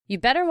You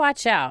better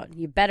watch out.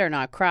 You better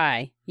not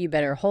cry. You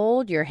better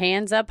hold your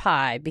hands up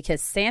high because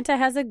Santa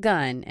has a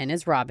gun and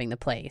is robbing the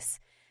place.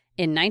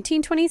 In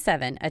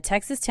 1927, a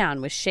Texas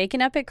town was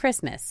shaken up at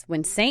Christmas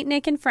when St.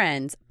 Nick and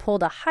friends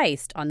pulled a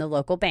heist on the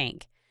local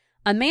bank.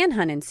 A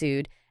manhunt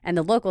ensued, and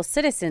the local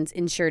citizens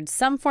ensured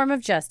some form of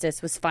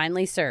justice was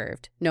finally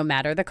served, no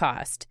matter the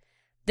cost.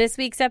 This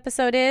week's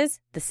episode is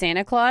The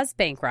Santa Claus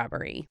Bank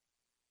Robbery.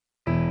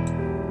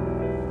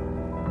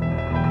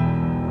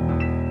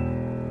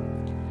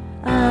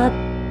 A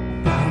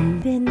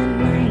bump in the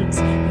night,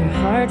 your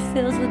heart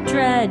fills with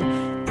dread.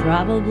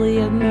 Probably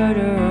a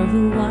murderer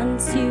who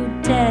wants you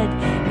dead.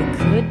 It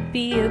could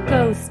be a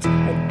ghost,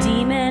 a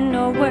demon,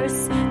 or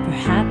worse.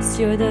 Perhaps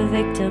you're the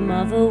victim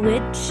of a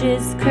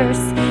witch's curse.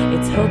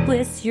 It's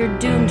hopeless, you're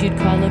doomed. You'd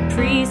call a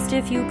priest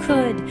if you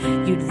could.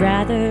 You'd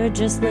rather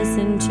just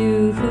listen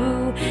to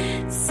who?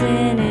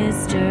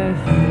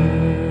 Sinisterhood.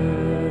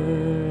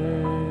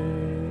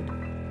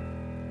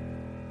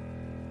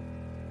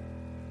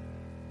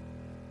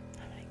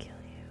 I'm gonna kill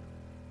you.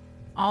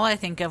 All I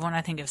think of when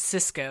I think of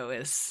Cisco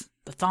is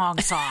the thong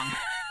song.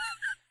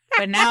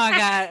 But now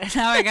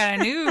I got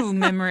a new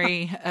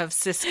memory of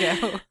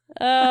Cisco.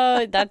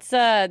 Oh, that's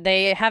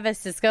they have a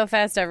Cisco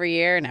Fest every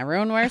year, and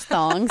everyone wears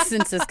thongs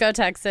in Cisco,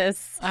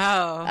 Texas.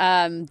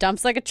 Oh,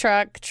 dumps like a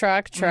truck.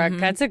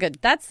 Mm-hmm.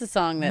 That's the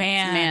song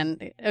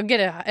that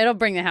it'll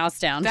bring the house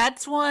down.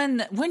 That's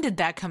one. When did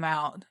that come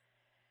out?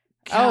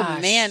 Gosh.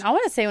 Oh man, I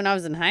want to say when I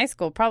was in high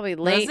school, probably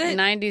late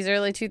 90s,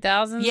 early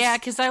 2000s. Yeah,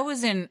 because I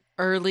was in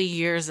early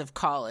years of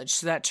college,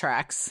 so that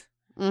tracks.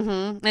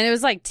 Mm-hmm. And it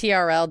was like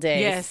TRL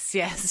days.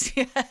 Yes.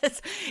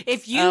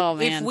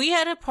 If we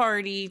had a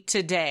party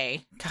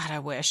today, God, I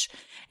wish,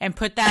 and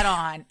put that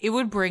on, it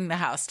would bring the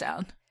house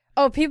down.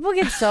 Oh, people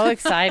get so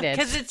excited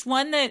because it's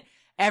one that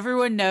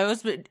everyone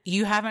knows, but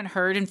you haven't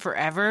heard in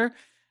forever.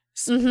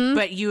 Mm-hmm.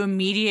 But you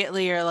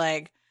immediately are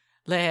like,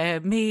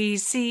 "Let me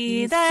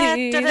see that."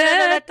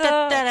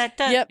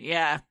 Yep.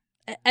 Yeah.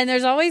 And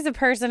there's always a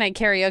person at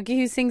karaoke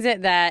who sings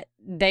it that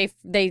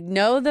they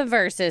know the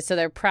verses, so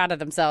they're proud of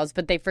themselves,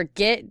 but they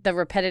forget the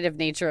repetitive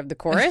nature of the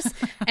chorus.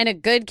 And a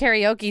good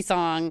karaoke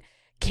song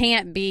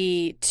can't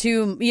be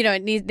too,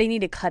 they need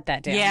to cut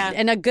that down. Yeah.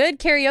 And a good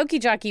karaoke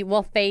jockey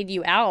will fade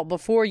you out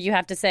before you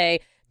have to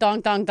say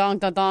dong, dong, dong,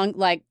 dong, dong,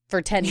 like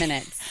for 10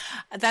 minutes.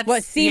 That's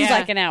what seems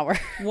like an hour.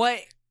 What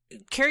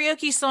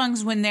karaoke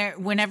songs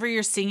whenever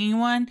you're singing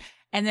one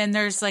and then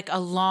there's like a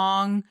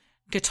long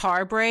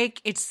guitar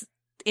break,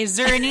 is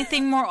there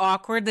anything more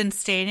awkward than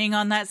standing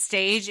on that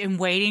stage and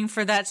waiting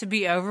for that to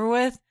be over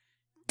with?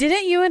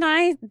 Didn't you and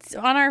I,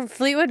 on our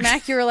Fleetwood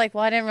Mac, you were like,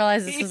 well, I didn't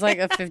realize this was like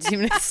a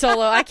 15-minute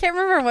solo. I can't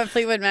remember what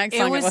Fleetwood Mac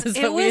song it was.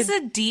 It was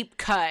a deep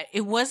cut.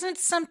 It wasn't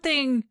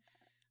something,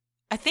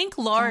 I think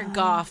Laura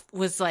Goff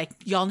was like,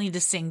 y'all need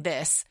to sing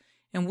this.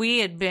 And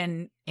we had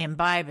been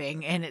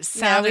imbibing, and it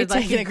sounded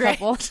like a great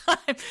time.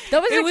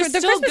 That was the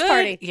Christmas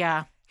party.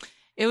 Yeah.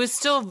 It was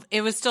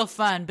still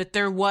fun, but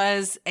there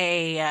was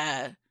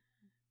a...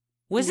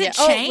 Was it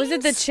Chains? Oh, was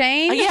it the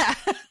Chain? Oh, yeah.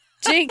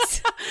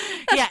 Jinx.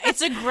 Yeah,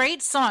 it's a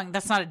great song.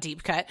 That's not a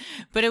deep cut,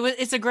 but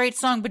it's a great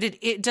song, but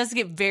it does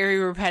get very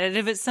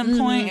repetitive at some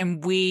point,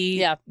 and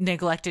we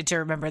neglected to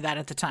remember that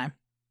at the time.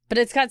 But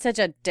it's got such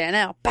a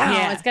bow.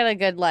 Yeah. It's got a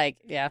good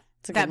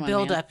it's a that good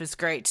build up is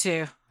great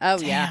too. Oh,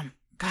 damn. yeah.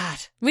 God.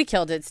 We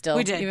killed it still.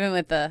 We did. Even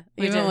with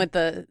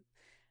the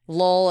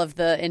lull of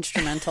the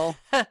instrumental.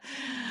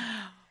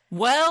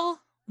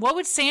 Well, what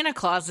would Santa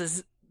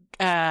Claus's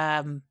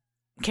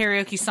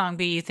karaoke song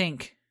be, you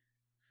think?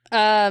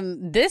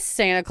 This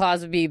Santa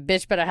Claus would be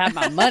 "Bitch Better Have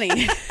My Money,"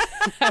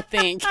 I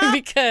think,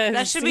 because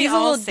that should be he's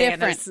all a little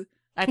Santas, different.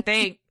 I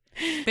think.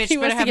 Bitch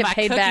better have my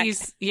cookies.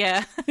 Back.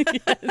 Yeah.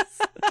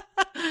 Yes.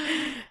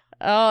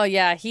 Oh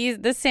yeah,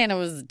 this Santa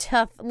was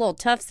a little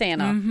tough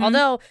Santa. Mm-hmm.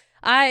 Although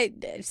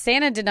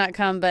Santa did not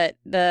come, but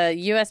the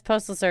U.S.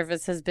 Postal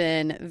Service has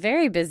been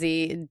very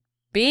busy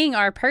being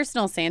our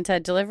personal Santa,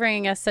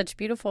 delivering us such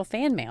beautiful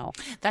fan mail.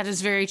 That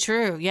is very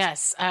true.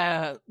 Yes.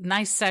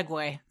 Nice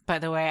segue, by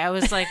the way. I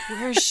was like,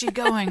 where's she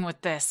going with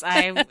this?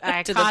 I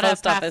caught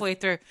up halfway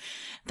through.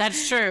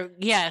 That's true.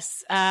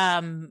 Yes.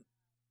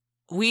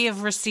 We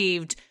have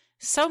received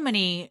so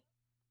many.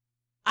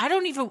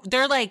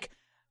 They're like,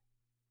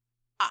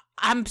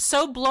 I'm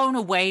so blown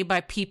away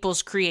by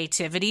people's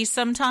creativity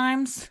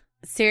sometimes.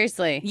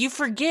 Seriously. You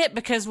forget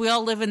because we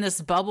all live in this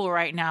bubble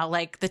right now,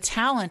 like the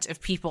talent of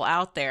people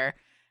out there.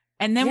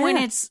 And then when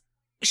it's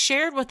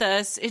shared with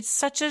us, it's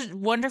such a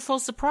wonderful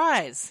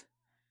surprise.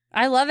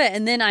 I love it.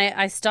 And then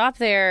I stop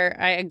there.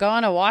 I go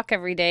on a walk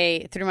every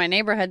day through my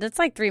neighborhood. That's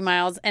like 3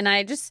 miles. And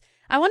I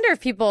wonder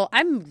if people,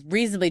 I'm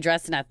reasonably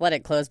dressed in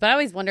athletic clothes, but I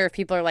always wonder if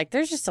people are like,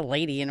 there's just a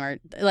lady. And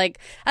like,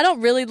 I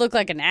don't really look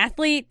like an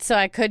athlete, so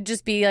I could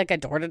just be like a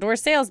door-to-door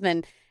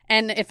salesman.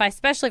 And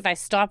especially if I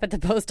stop at the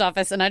post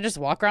office and I just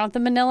walk around with a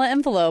manila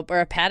envelope or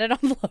a padded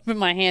envelope in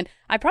my hand,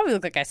 I probably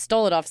look like I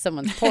stole it off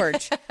someone's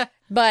porch.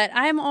 But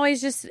I'm always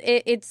just,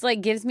 it's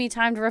like gives me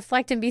time to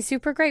reflect and be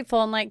super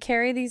grateful and like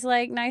carry these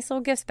like nice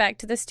little gifts back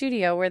to the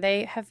studio where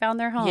they have found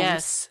their homes.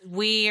 Yes,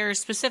 we are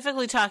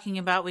specifically talking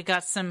about, we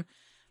got some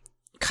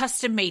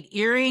custom made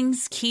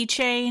earrings,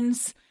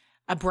 keychains,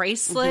 a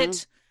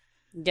bracelet.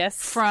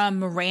 Yes. From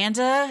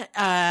Miranda.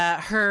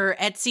 Her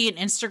Etsy and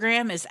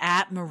Instagram is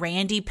at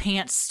Mirandy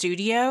Pants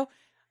Studio.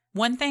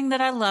 One thing that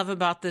I love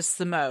about this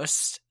the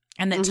most,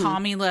 and that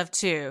Tommy loved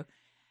too,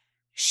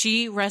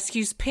 she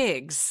rescues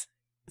pigs.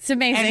 It's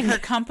amazing. And her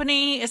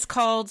company is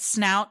called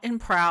Snout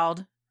and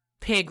Proud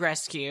Pig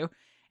Rescue.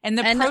 And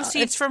the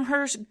proceeds from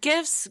her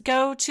gifts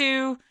go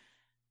to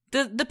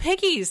the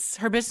piggies.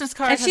 Her business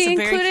card has a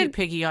very cute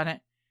piggy on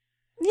it.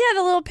 Yeah,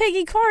 the little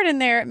piggy card in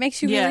there. It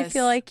makes you really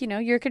feel like, you know,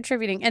 you're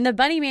contributing. And the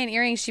Bunny Man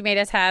earrings, she made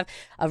us have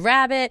a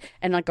rabbit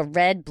and like a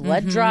red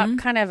blood drop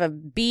kind of a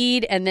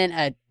bead and then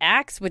an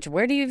axe, which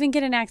where do you even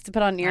get an axe to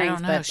put on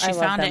earrings? I don't know. She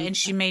found it and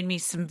she made me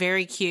some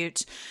very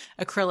cute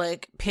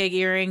acrylic pig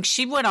earrings.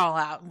 She went all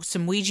out.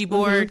 Some Ouija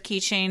board,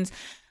 keychains,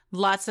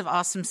 lots of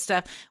awesome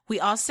stuff. We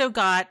also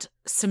got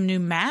some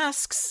new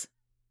masks.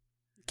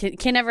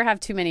 Can never have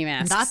too many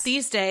masks. Not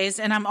these days.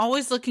 And I'm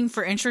always looking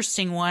for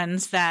interesting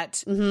ones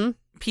that...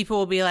 people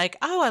will be like,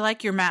 oh, I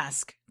like your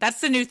mask.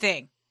 That's the new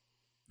thing.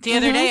 The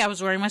other day, I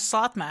was wearing my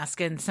sloth mask,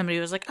 and somebody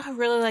was like, oh, I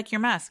really like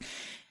your mask.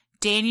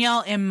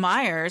 Danielle M.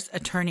 Myers,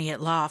 attorney at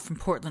law from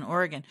Portland,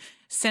 Oregon,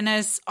 sent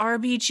us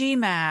RBG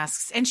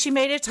masks, and she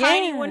made a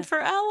tiny one for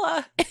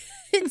Ella.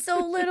 It's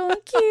so little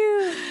and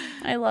cute.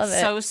 I love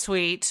it. So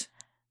sweet.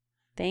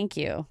 Thank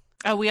you.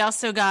 Oh, we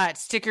also got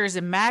stickers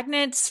and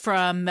magnets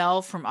from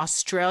Mel from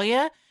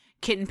Australia,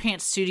 Kitten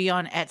Pants Studio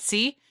on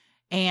Etsy,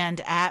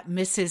 and at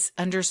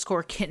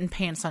Mrs._Kitten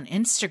Pants on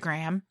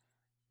Instagram.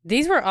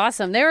 These were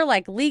awesome. They were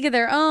like League of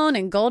Their Own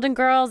and Golden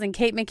Girls and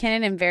Kate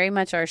McKinnon and very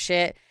much our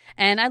shit.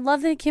 And I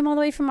love that it came all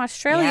the way from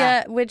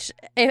Australia, which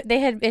it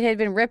had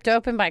been ripped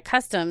open by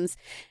customs.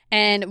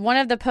 And one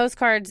of the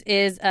postcards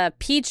is a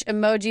peach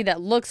emoji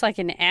that looks like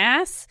an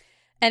ass.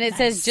 And it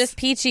says just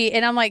peachy.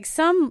 And I'm like,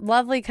 some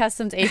lovely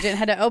customs agent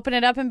had to open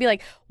it up and be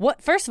like,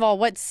 what? First of all,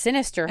 what's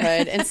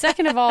Sinisterhood? And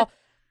second of all,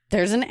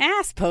 there's an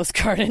ass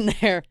postcard in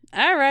there.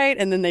 All right.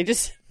 And then they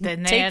just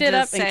taped it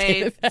up and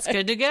gave it back. It's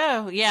good to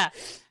go. Yeah.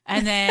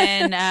 And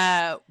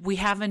then we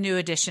have a new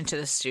addition to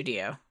the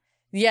studio.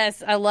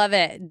 Yes, I love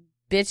it.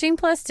 Bitching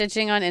Plus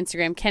Stitching on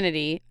Instagram,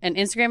 Kennedy, and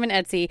Instagram and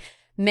Etsy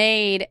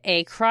made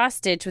a cross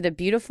stitch with a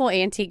beautiful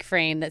antique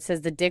frame that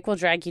says the dick will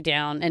drag you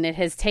down. And it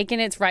has taken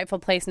its rightful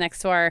place next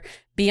to our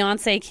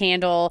Beyonce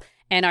candle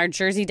and our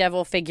Jersey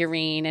Devil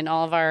figurine and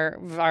all of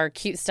our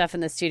cute stuff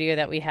in the studio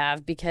that we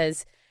have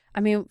because... I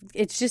mean,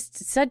 it's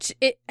just such...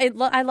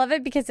 I love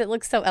it because it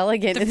looks so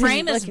elegant. The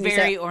frame is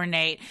very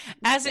ornate,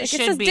 as it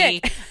should be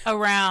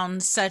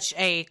around such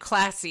a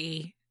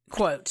classy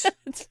quote.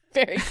 It's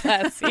very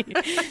classy.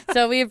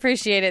 So we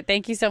appreciate it.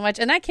 Thank you so much.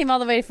 And that came all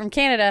the way from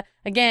Canada.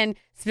 Again,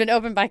 it's been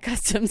opened by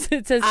Customs.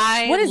 It says,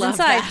 what is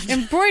inside? That.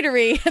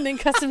 Embroidery. And then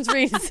Customs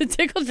reads, the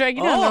dick will drag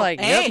you down. They're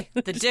like, hey,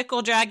 the dick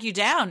will drag you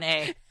down,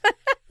 eh?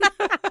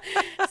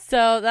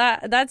 So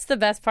that's the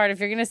best part. If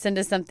you're going to send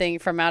us something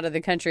from out of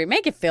the country,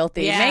 make it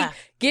filthy. Yeah.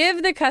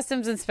 Give the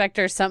customs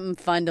inspector something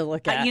fun to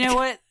look at. You know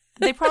what?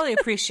 They probably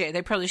appreciate it.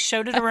 They probably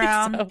showed it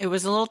around. So. It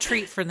was a little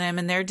treat for them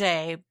in their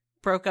day.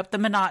 Broke up the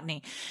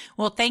monotony.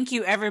 Well, thank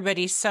you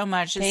everybody so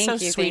much. It's so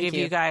sweet of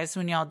you guys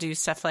when y'all do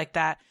stuff like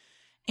that.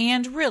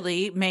 And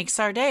really makes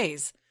our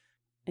days.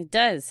 It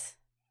does.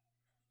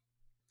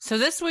 So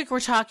this week we're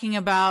talking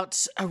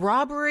about a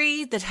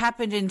robbery that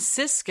happened in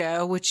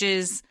Cisco, which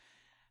is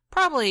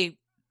probably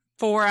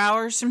 4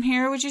 hours from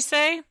here, would you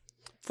say?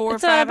 4 or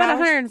 5 about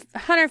hours?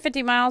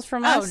 150 miles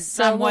from us. Oh,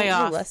 so I'm way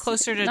off.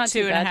 Closer to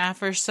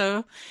 2.5 or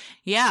so.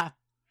 Yeah.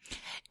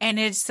 And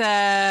it's,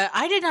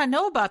 I did not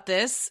know about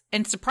this.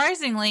 And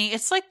surprisingly,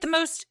 it's like the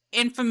most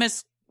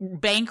infamous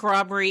bank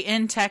robbery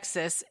in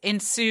Texas,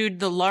 ensued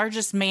the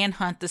largest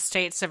manhunt the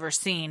state's ever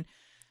seen.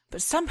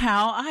 But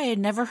somehow I had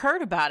never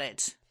heard about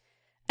it.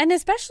 And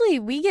especially,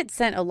 we get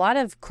sent a lot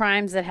of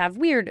crimes that have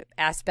weird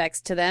aspects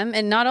to them.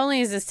 And not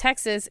only is this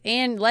Texas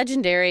and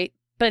legendary,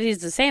 but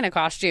it's a Santa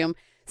costume.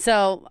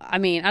 So, I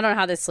mean, I don't know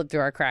how this slipped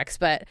through our cracks,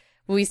 but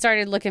we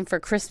started looking for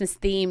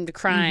Christmas-themed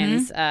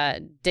crimes,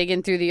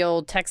 digging through the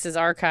old Texas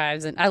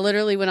archives. And I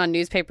literally went on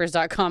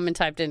newspapers.com and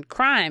typed in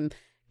crime,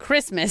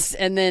 Christmas,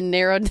 and then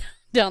narrowed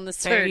down the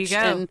search. There you go.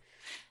 And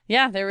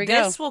yeah, there we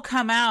go. This will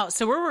come out.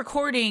 So we're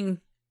recording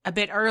a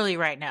bit early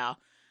right now.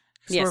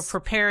 So we're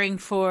preparing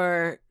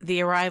for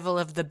the arrival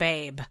of the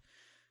babe.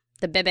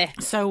 The baby.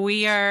 So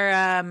we are,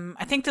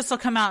 I think this will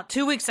come out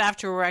 2 weeks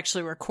after we're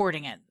actually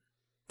recording it.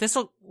 This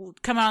will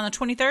come out on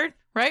the 23rd,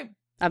 right?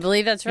 I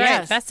believe that's right.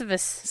 Yes. Festivus.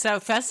 So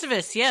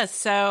Festivus, yes.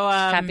 So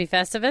happy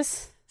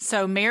Festivus.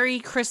 So Merry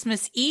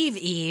Christmas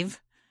Eve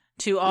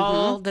to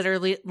all that are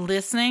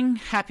listening.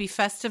 Happy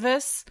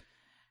Festivus.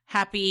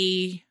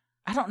 Happy,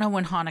 I don't know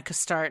when Hanukkah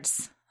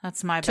starts.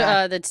 That's my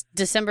bad. That's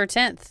December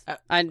 10th.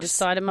 I just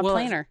saw it in my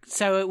planner.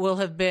 So it will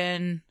have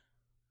been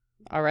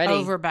already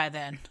over by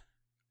then.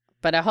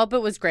 But I hope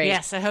it was great.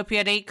 Yes, I hope you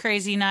had 8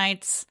 crazy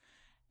nights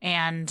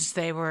and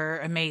they were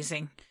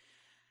amazing.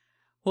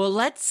 Well,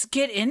 let's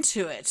get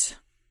into it.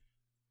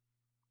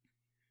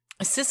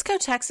 Cisco,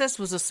 Texas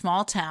was a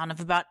small town of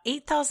about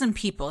 8,000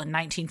 people in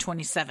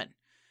 1927.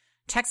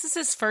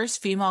 Texas's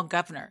first female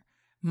governor,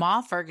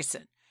 Ma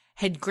Ferguson,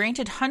 had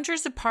granted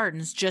hundreds of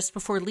pardons just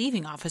before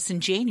leaving office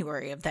in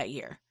January of that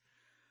year.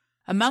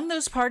 Among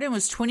those pardoned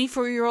was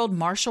 24-year-old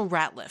Marshall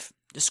Ratliff,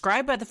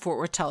 described by the Fort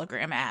Worth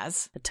Telegram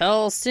as a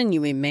tall,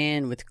 sinewy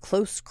man with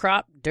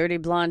close-cropped, dirty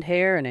blonde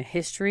hair and a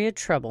history of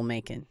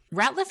troublemaking.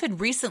 Ratliff had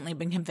recently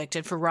been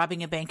convicted for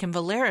robbing a bank in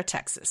Valera,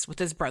 Texas, with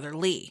his brother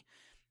Lee.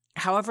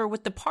 However,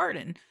 with the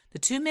pardon, the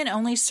two men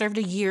only served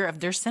a year of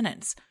their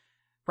sentence.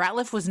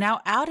 Ratliff was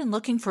now out and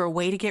looking for a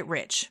way to get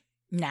rich.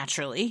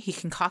 Naturally, he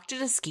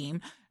concocted a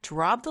scheme to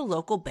rob the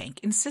local bank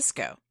in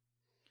Cisco.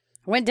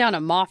 I went down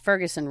a Ma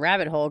Ferguson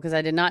rabbit hole because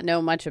I did not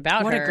know much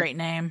about her. What a great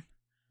name.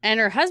 And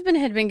her husband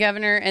had been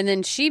governor, and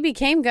then she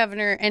became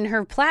governor, and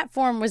her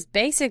platform was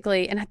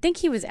basically, and I think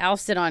he was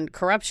ousted on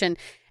corruption,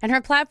 and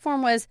her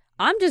platform was,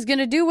 I'm just going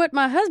to do what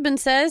my husband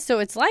says, so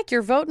it's like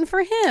you're voting for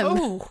him.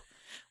 Oh,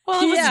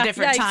 well, it was a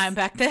different time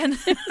back then.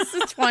 It was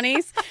the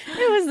 20s.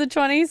 It was the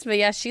 20s, but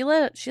yeah, she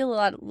let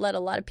a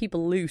lot of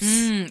people loose.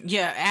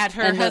 Yeah, at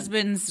her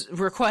husband's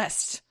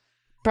request.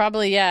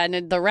 Probably, yeah,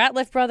 and the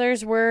Ratliff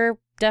brothers were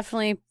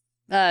definitely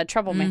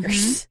troublemakers.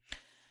 Mm-hmm.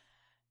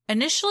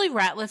 Initially,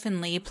 Ratliff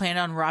and Lee planned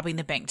on robbing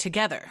the bank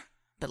together,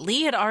 but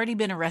Lee had already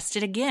been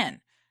arrested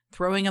again,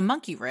 throwing a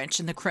monkey wrench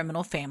in the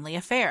criminal family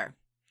affair.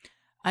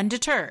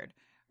 Undeterred,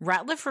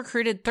 Ratliff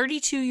recruited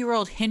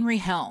 32-year-old Henry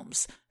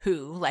Helms,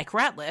 who, like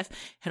Ratliff,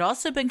 had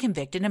also been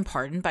convicted and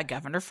pardoned by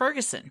Governor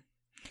Ferguson.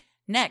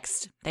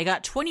 Next, they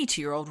got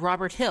 22-year-old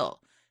Robert Hill,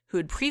 who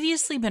had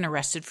previously been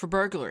arrested for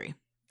burglary.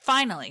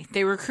 Finally,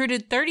 they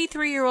recruited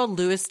 33-year-old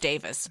Lewis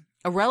Davis,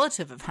 a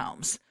relative of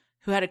Helms,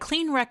 who had a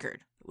clean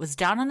record, but was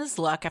down on his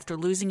luck after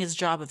losing his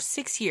job of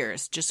 6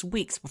 years just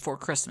weeks before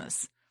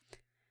Christmas.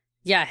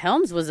 Yeah,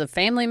 Helms was a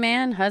family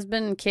man,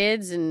 husband,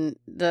 kids, and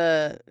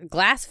the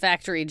glass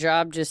factory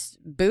job just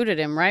booted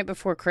him right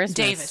before Christmas.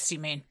 Davis, you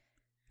mean?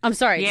 I'm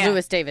sorry, yeah.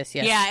 Lewis Davis,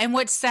 yes. Yeah, and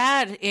what's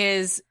sad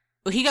is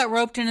he got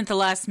roped in at the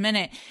last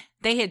minute.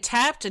 They had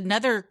tapped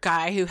another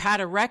guy who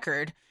had a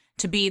record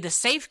to be the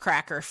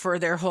safecracker for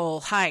their whole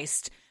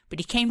heist, but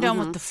he came down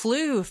with the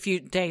flu a few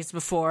days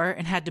before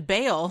and had to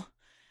bail,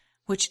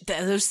 which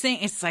those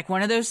things, it's like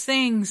one of those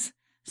things,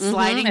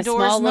 sliding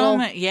doors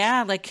moment.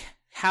 Yeah, like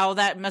how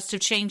that must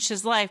have changed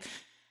his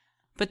life.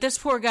 But this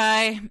poor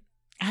guy,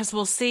 as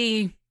we'll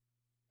see,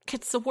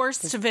 gets the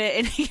worst of it.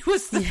 And he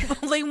was the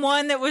only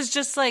one that was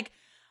just like,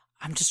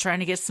 I'm just trying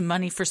to get some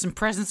money for some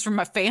presents for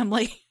my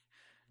family.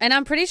 And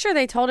I'm pretty sure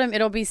they told him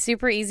it'll be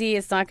super easy.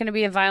 It's not going to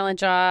be a violent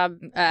job,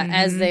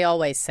 as they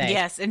always say.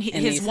 Yes, and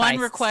his one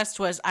request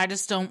was, I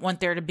just don't want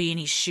there to be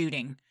any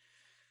shooting.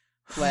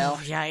 Well,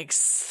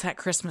 yikes. That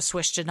Christmas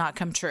wish did not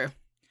come true.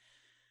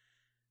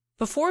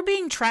 Before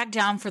being tracked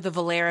down for the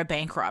Valera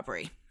bank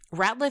robbery,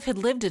 Ratliff had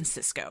lived in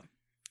Cisco.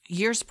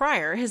 Years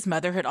prior, his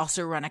mother had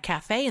also run a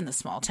cafe in the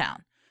small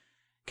town.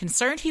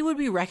 Concerned he would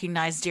be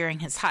recognized during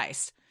his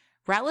heist,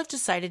 Ratliff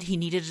decided he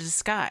needed a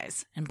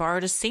disguise and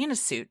borrowed a Santa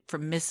suit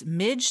from Miss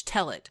Midge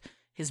Tellett,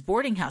 his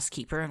boarding house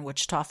keeper in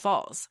Wichita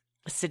Falls,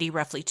 a city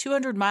roughly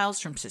 200 miles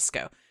from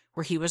Cisco,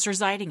 where he was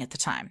residing at the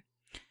time.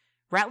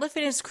 Ratliff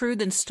and his crew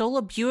then stole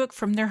a Buick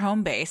from their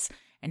home base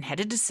and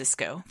headed to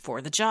Cisco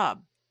for the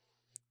job.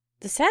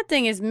 The sad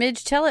thing is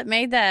Midge Tellett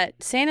made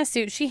that Santa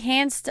suit. She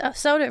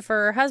hand-sewed it for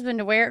her husband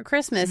to wear at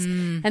Christmas.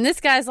 And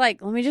this guy's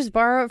like, let me just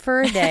borrow it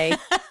for a day.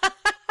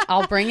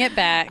 I'll bring it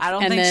back. I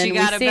don't think she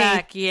got it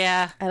back.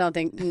 Yeah. I don't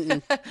think.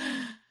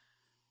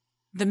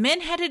 The men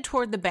headed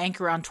toward the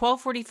bank around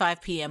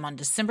 12:45 p.m. on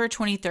December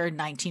 23rd,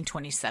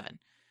 1927.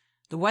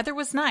 The weather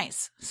was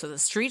nice, so the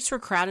streets were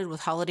crowded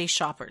with holiday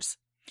shoppers.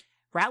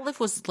 Ratliff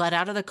was let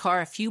out of the car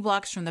a few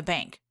blocks from the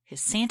bank, his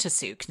Santa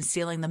suit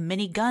concealing the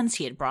many guns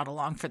he had brought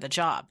along for the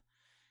job.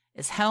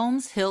 As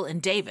Helms, Hill,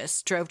 and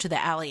Davis drove to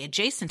the alley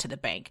adjacent to the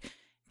bank,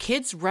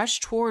 kids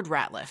rushed toward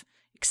Ratliff,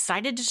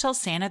 excited to tell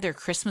Santa their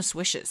Christmas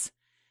wishes.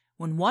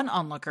 When one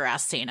onlooker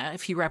asked Santa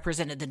if he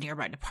represented the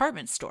nearby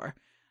department store,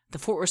 the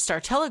Fort Worth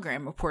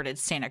Star-Telegram reported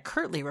Santa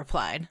curtly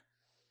replied,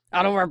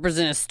 I don't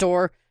represent a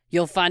store.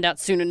 You'll find out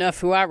soon enough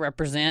who I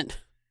represent.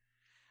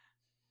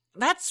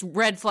 That's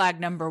red flag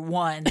number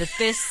one, that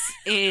this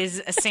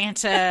is a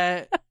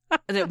Santa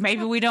that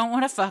maybe we don't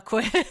want to fuck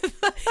with.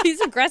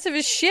 He's aggressive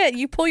as shit.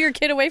 You pull your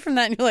kid away from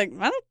that and you're like,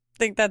 I don't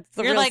think that's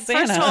the real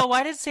Santa. First of all,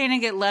 why did Santa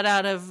get let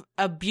out of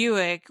a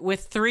Buick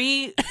with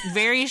 3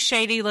 very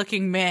shady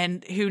looking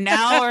men who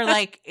now are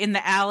like in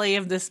the alley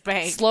of this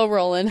bank? Slow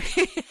rolling.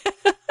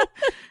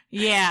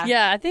 Yeah.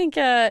 Yeah, I think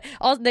the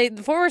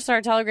Fort Worth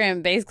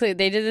Star-Telegram, basically,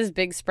 they did this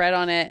big spread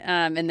on it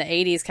in the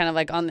 80s, kind of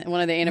like on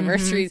one of the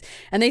anniversaries.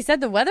 And they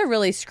said the weather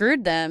really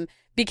screwed them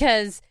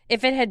Because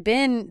if it had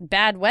been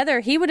bad weather,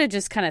 he would have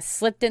just kind of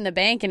slipped in the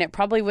bank and it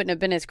probably wouldn't have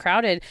been as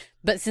crowded.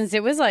 But since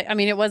it was like, I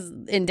mean, it was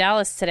in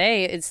Dallas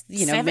today, it's,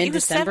 mid-December.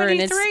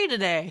 It was 73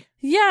 today.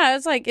 Yeah,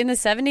 it's like in the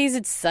 70s,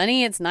 it's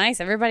sunny, it's nice,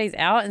 everybody's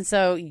out. And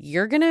so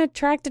you're going to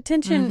attract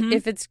attention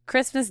if it's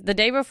Christmas, the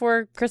day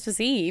before Christmas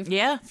Eve.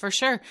 Yeah, for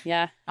sure.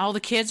 Yeah. All the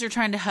kids are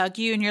trying to hug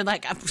you and you're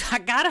like, I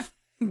got a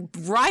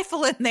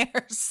rifle in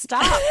there.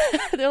 Stop.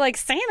 They're like,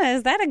 Santa,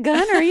 is that a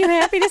gun or are you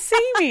happy to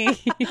see me?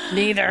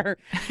 Neither.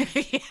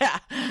 Yeah.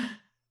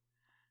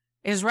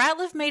 As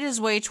Ratliff made his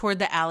way toward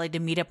the alley to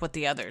meet up with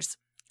the others,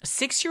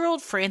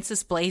 6-year-old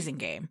Frances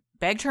Blazingame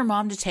begged her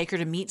mom to take her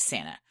to meet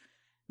Santa.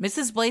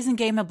 Mrs.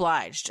 Blazingame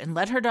obliged and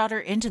led her daughter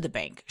into the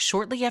bank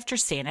shortly after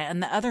Santa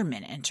and the other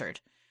men entered.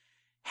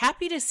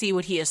 Happy to see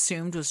what he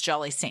assumed was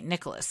jolly St.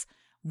 Nicholas,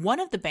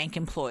 one of the bank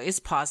employees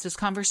paused his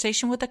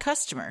conversation with a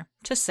customer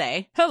to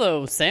say,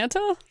 "Hello,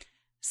 Santa."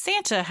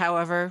 Santa,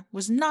 however,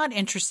 was not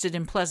interested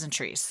in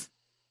pleasantries.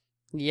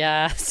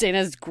 Yeah,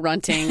 Santa's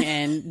grunting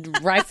and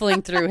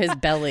rifling through his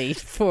belly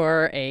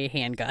for a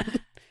handgun.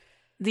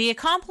 The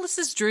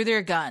accomplices drew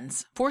their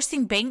guns,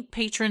 forcing bank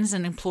patrons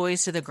and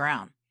employees to the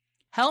ground.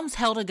 Helms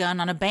held a gun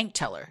on a bank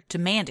teller,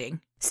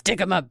 demanding, "Stick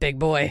 'em up, big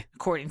boy,"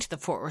 according to the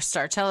Fort Worth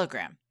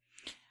Star-Telegram.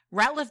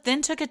 Ratliff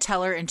then took a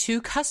teller and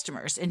 2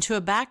 customers into a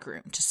back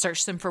room to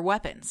search them for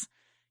weapons.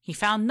 He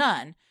found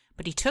none,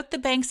 but he took the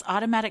bank's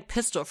automatic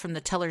pistol from the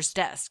teller's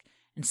desk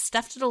and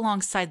stuffed it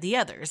alongside the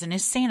others in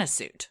his Santa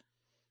suit.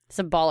 It's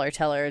a baller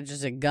teller,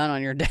 just a gun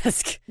on your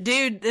desk.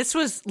 Dude, this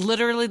was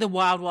literally the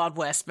Wild Wild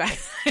West back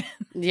then.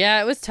 Yeah,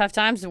 it was tough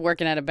times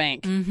working at a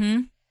bank.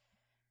 Mm-hmm.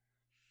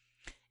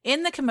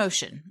 In the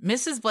commotion,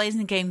 Mrs.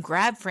 Blazingame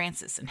grabbed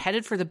Frances and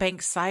headed for the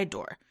bank's side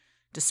door.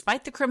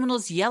 Despite the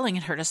criminals yelling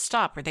at her to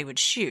stop or they would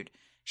shoot,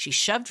 she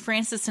shoved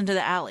Frances into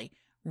the alley,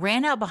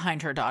 ran out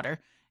behind her daughter,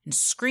 and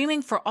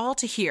screaming for all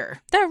to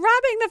hear, "They're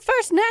robbing the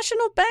First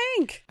National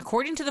Bank!"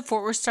 According to the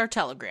Fort Worth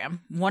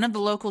Star-Telegram, one of the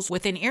locals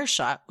within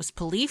earshot was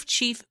Police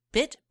Chief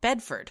Bitt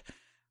Bedford.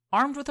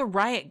 Armed with a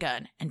riot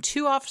gun and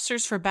 2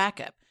 officers for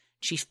backup,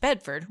 Chief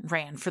Bedford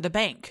ran for the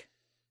bank.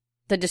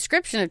 The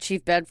description of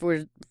Chief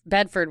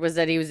Bedford was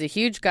that he was a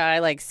huge guy,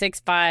 like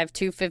 6'5",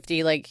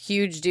 250, like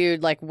huge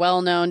dude, like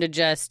well known to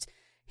just...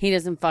 He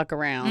doesn't fuck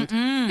around.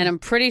 And I'm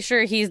pretty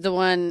sure he's the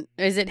one,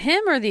 is it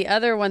him or the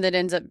other one that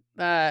ends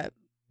up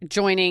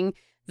joining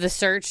the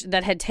search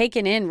that had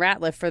taken in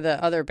Ratliff for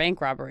the other bank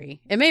robbery?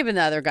 It may have been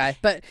the other guy,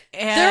 but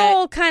they're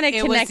all kind of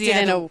connected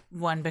in a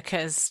one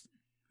because,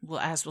 well,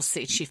 as we'll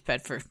see, Chief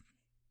Bedford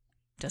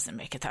doesn't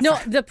make it that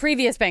far. No, the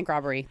previous bank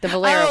robbery, the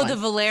Valera one. Oh, the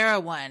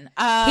Valera one.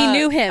 He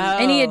knew him,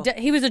 and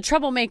he was a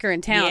troublemaker in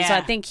town, so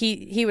I think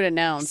he would have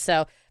known,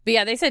 so... But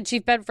yeah, they said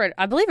Chief Bedford,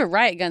 I believe a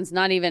riot gun's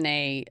not even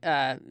a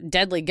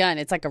deadly gun.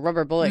 It's like a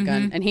rubber bullet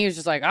gun. And he was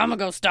just like, I'm going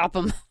to go stop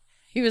him.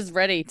 He was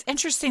ready. It's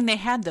interesting they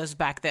had those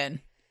back then.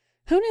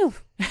 Who knew?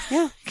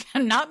 Yeah.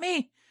 Not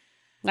me.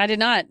 I did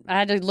not. I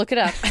had to look it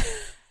up.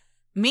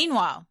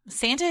 Meanwhile,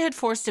 Santa had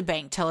forced a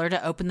bank teller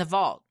to open the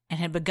vault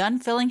and had begun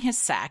filling his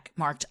sack,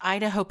 marked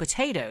Idaho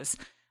potatoes,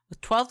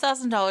 with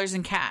 $12,000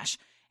 in cash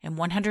and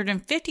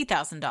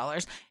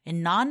 $150,000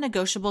 in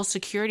non-negotiable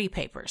security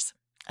papers,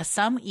 a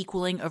sum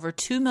equaling over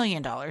 $2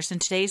 million in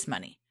today's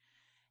money.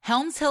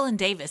 Helms, Hill, and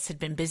Davis had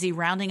been busy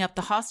rounding up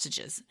the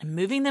hostages and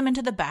moving them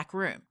into the back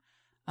room.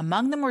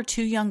 Among them were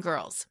 2 young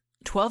girls,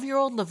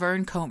 12-year-old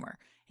Laverne Comer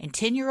and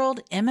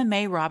 10-year-old Emma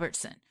Mae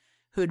Robertson,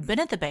 who had been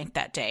at the bank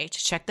that day to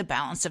check the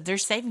balance of their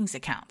savings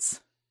accounts.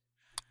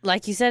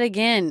 Like you said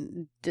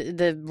again,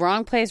 the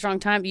wrong place,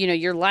 wrong time. You know,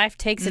 your life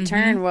takes a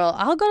turn. Well,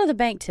 I'll go to the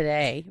bank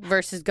today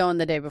versus going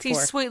the day before.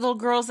 These sweet little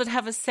girls that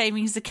have a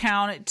savings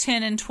account at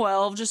 10 and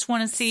 12 just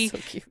want to see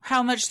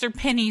how much their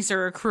pennies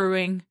are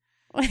accruing.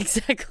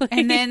 Exactly.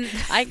 And then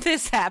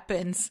this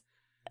happens.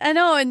 I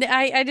know. And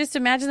I just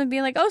imagine them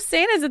being like, oh,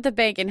 Santa's at the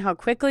bank, and how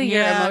quickly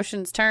your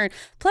emotions turn.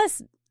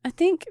 Plus, I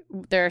think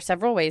there are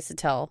several ways to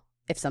tell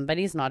if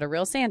somebody's not a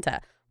real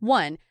Santa.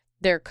 1,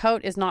 their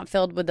coat is not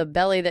filled with a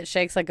belly that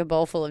shakes like a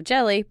bowl full of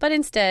jelly, but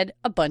instead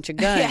a bunch of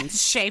guns. Yeah,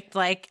 shaped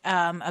like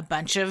a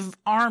bunch of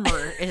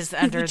armor is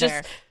under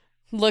there.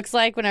 Looks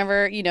like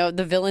whenever, you know,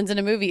 the villains in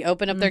a movie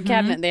open up their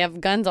cabinet, they have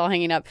guns all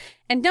hanging up.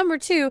 And number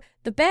 2,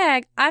 the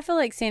bag, I feel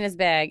like Santa's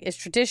bag is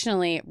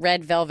traditionally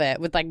red velvet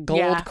with like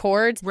gold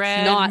cords.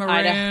 Red, not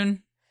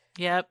maroon.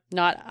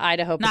 Not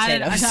Idaho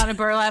potatoes. Not a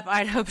burlap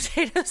Idaho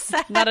potato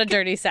sack. Not a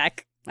dirty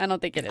sack. I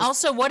don't think it is.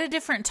 Also, what a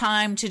different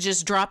time to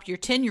just drop your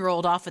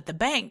 10-year-old off at the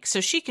bank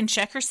so she can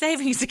check her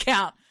savings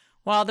account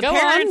while the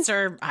parents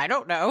are, I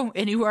don't know,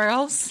 anywhere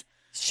else.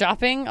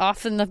 Shopping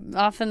off in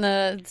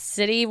the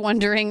city,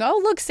 wondering, oh,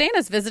 look,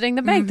 Santa's visiting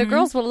the bank. The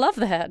girls will love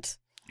that.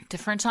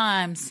 Different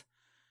times.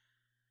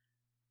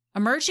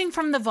 Emerging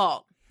from the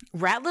vault,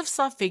 Ratliff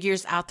saw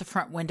figures out the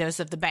front windows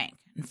of the bank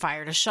and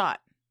fired a shot.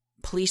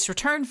 Police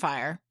returned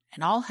fire,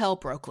 and all hell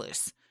broke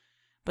loose.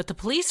 But the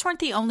police weren't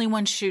the only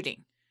ones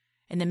shooting.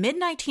 In the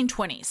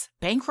mid-1920s,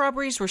 bank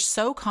robberies were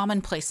so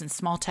commonplace in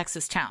small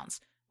Texas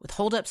towns, with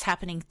holdups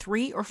happening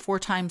 3 or 4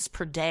 times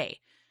per day,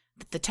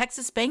 that the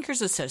Texas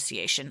Bankers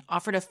Association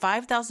offered a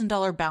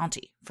 $5,000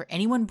 bounty for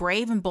anyone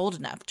brave and bold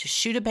enough to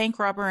shoot a bank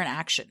robber in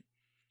action.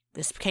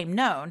 This became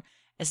known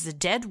as the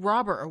Dead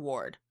Robber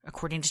Award,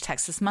 according to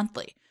Texas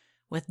Monthly,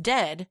 with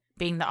dead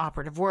being the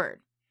operative word.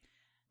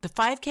 The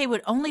 $5,000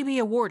 would only be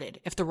awarded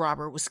if the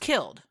robber was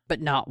killed.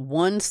 But not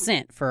 1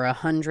 cent for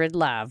 100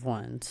 live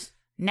ones.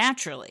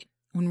 Naturally,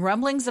 when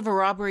rumblings of a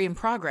robbery in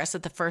progress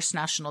at the First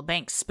National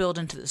Bank spilled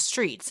into the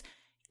streets,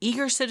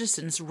 eager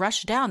citizens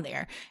rushed down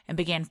there and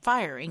began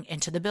firing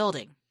into the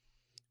building.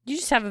 You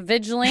just have a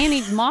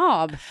vigilante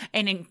mob.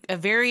 And a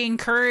very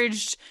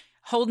encouraged,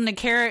 holding a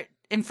carrot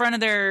in front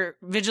of their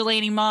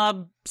vigilante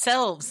mob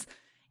selves.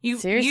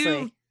 Seriously.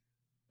 You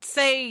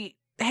say,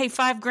 hey,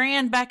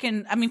 $5,000 back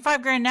in,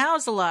 $5,000 now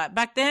is a lot.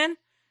 Back then?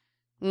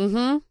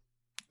 Mm-hmm.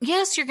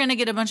 Yes, you're going to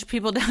get a bunch of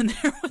people down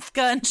there with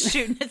guns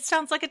shooting. It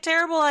sounds like a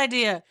terrible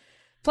idea.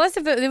 Plus,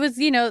 if it was,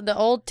 the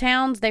old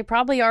towns, they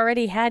probably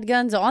already had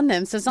guns on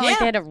them. So it's not like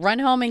they had to run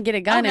home and get a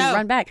gun and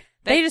run back.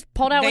 They just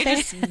pulled out what they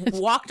had.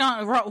 walked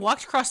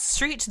across the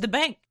street to the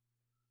bank.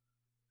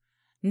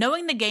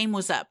 Knowing the game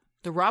was up,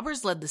 the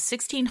robbers led the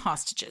 16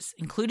 hostages,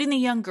 including the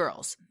young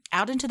girls,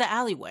 out into the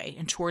alleyway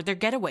and toward their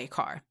getaway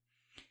car.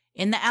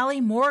 In the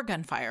alley, more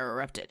gunfire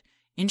erupted,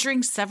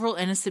 injuring several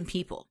innocent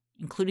people,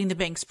 including the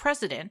bank's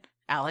president,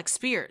 Alex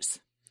Spears.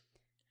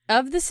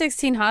 Of the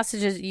 16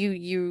 hostages,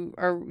 you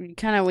are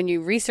kind of, when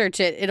you research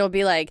it, it'll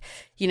be like,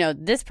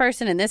 this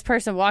person and this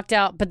person walked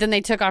out, but then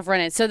they took off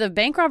running. So the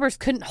bank robbers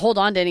couldn't hold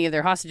on to any of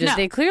their hostages. No.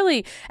 They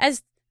clearly,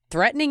 as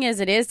threatening as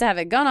it is to have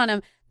a gun on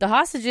them, the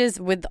hostages,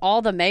 with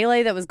all the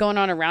melee that was going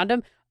on around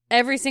them,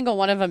 every single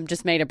one of them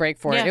just made a break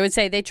for it. It would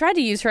say they tried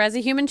to use her as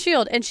a human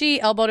shield, and she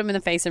elbowed him in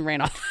the face and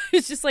ran off.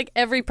 It's just like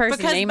every person,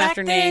 because name back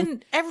after then, name.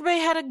 Everybody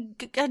had a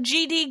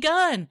GD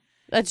gun.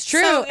 That's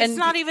true. So it's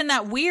not even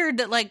that weird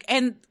that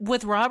and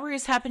with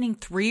robberies happening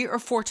 3 or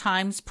 4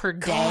 times per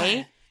day.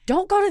 God.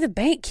 Don't go to the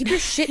bank. Keep your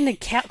shit in the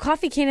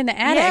coffee can in the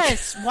attic.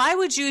 Yes. Why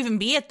would you even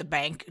be at the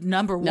bank?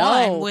 Number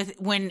one,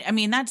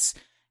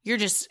 you're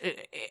just,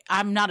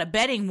 I'm not a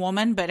betting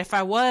woman, but if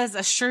I was,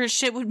 I sure as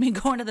shit would be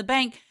going to the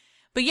bank.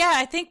 But yeah,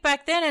 I think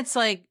back then it's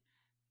like,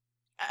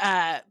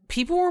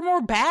 people were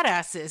more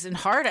badasses and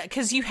hard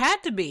because you had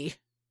to be.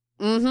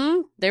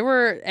 Mm-hmm.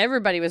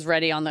 Everybody was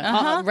ready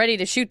ready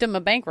to shoot them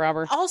a bank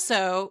robber.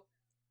 Also,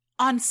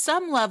 on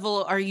some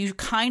level, are you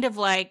kind of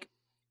like,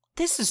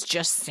 this is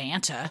just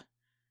Santa?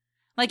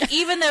 Like,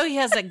 even though he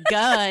has a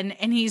gun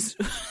and he's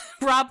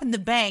robbing the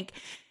bank,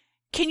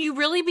 can you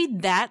really be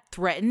that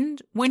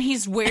threatened when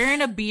he's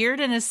wearing a beard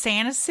and a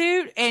Santa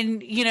suit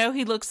and,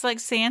 he looks like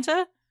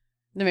Santa?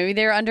 Maybe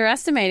they were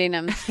underestimating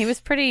him. He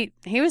was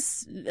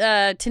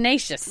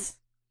tenacious.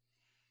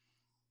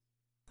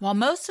 While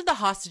most of the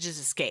hostages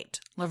escaped,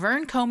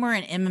 Laverne Comer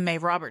and Emma Mae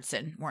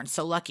Robertson weren't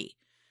so lucky.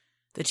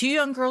 The 2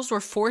 young girls were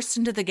forced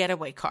into the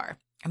getaway car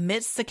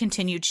amidst the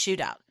continued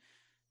shootout.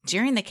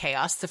 During the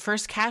chaos, the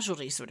first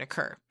casualties would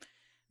occur.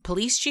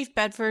 Police Chief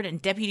Bedford and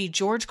Deputy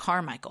George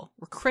Carmichael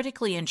were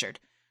critically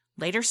injured,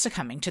 later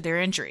succumbing to their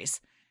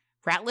injuries.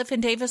 Ratliff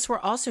and Davis were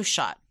also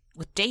shot,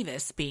 with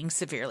Davis being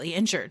severely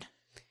injured.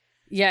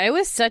 Yeah, it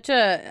was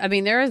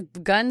there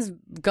was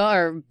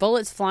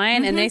bullets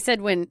flying, and they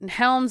said when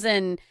Helms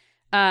and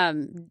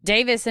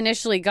Davis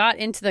initially got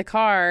into the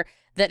car,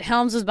 that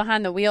Helms was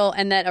behind the wheel,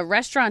 and that a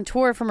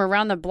restaurateur from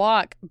around the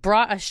block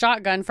brought a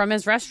shotgun from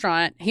his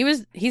restaurant.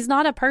 He's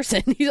not a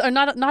person. He's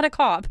not a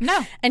cop. No.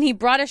 And he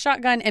brought a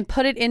shotgun and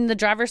put it in the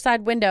driver's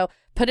side window,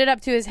 put it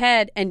up to his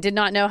head, and did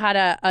not know how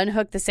to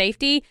unhook the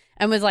safety,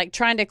 and was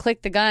trying to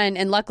click the gun,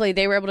 and luckily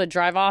they were able to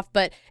drive off.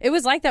 But it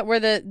was like that where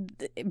the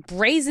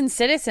brazen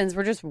citizens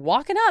were just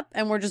walking up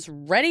and were just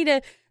ready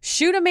to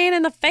shoot a man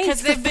in the face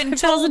because they've been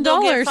told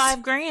they'll get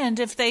 $5,000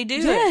 if they do.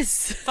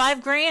 Yes.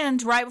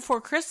 $5,000 right before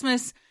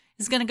Christmas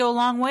is going to go a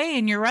long way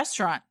in your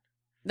restaurant.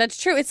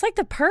 That's true. It's like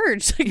the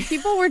purge.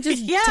 People were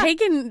just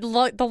taking the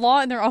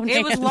law in their own hands.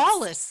 It was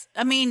lawless.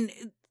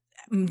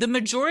 The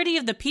majority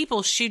of the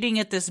people shooting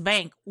at this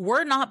bank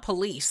were not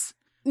police.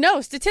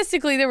 No,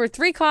 statistically, there were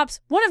 3 cops,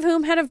 one of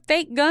whom had a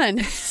fake gun.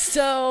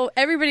 So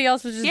everybody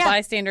else was just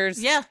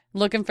bystanders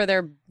looking for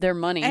their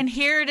money. And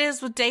here it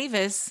is with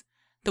Davis,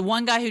 the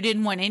one guy who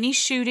didn't want any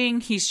shooting.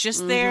 He's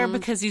just there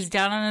because he's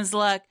down on his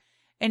luck.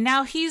 And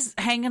now he's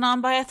hanging on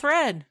by a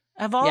thread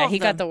of all of them. Yeah, he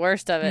got the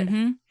worst of it.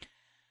 Mm-hmm.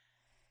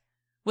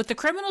 With the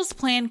criminals'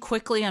 plan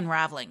quickly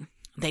unraveling,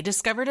 they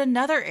discovered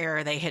another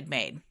error they had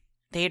made.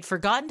 They had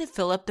forgotten to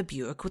fill up the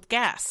Buick with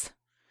gas.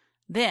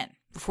 Then,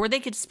 before they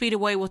could speed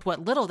away with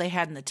what little they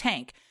had in the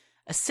tank,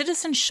 a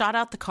citizen shot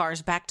out the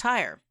car's back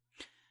tire.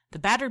 The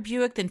battered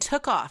Buick then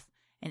took off,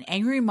 an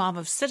angry mob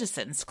of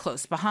citizens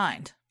close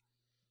behind.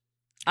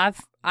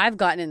 I've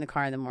gotten in the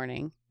car in the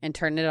morning and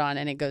turned it on,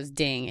 and it goes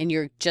ding, and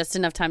you're just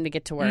enough time to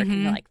get to work,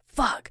 and you're like,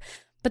 fuck.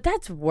 But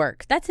that's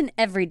work. That's an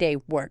everyday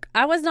work.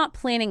 I was not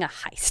planning a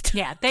heist.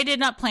 Yeah, they did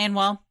not plan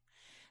well.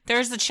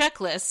 There's a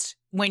checklist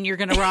when you're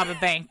going to rob a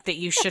bank that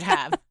you should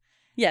have.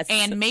 Yes.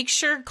 And make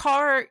sure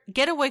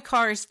getaway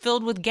car is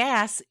filled with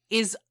gas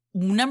is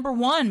number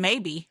 1,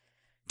 maybe.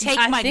 Take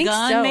my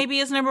gun, maybe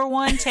is number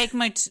 1. Take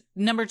my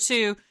number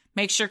 2.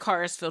 Make sure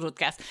car is filled with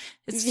gas.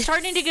 It's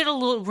starting to get a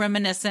little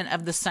reminiscent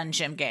of the Sun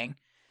Gym gang.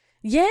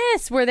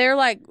 Yes, where they're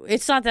like,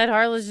 it's not that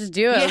hard. Let's just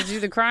do it. Yeah. Let's do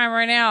the crime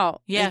right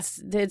now.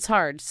 Yes. It's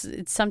hard.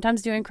 It's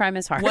sometimes doing crime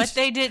is hard. What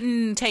they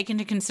didn't take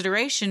into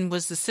consideration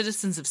was the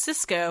citizens of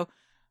Cisco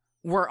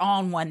were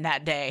on one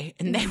that day,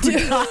 and they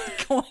were not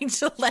going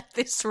to let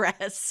this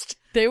rest.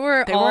 They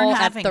weren't all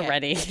having at the it.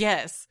 ready.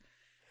 Yes.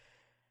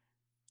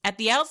 At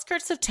the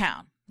outskirts of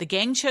town, the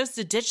gang chose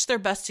to ditch their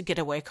busted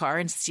getaway car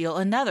and steal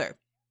another.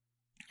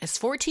 As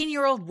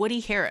 14-year-old Woody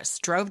Harris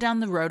drove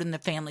down the road in the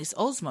family's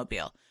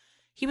Oldsmobile,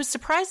 he was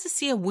surprised to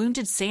see a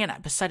wounded Santa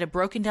beside a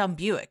broken-down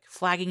Buick,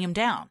 flagging him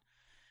down.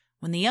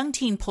 When the young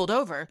teen pulled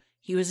over,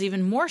 he was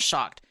even more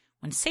shocked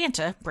when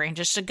Santa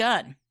brandished a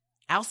gun,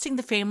 ousting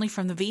the family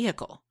from the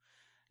vehicle.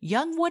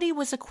 Young Woody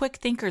was a quick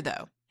thinker,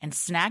 though, and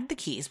snagged the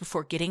keys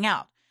before getting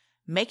out,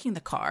 making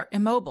the car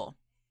immobile.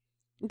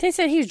 They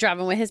said he was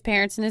driving with his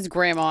parents and his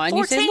grandma, and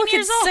you said, 14 look,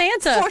 years it's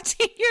old. Santa.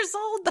 14 years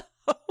old,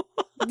 though.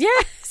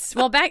 Yes.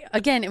 Well, back,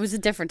 again, it was a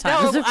different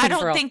time. It was No, a I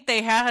different don't think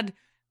they had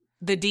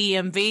the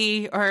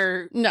DMV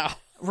or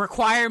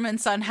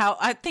requirements on how.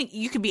 I think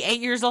you could be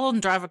 8 years old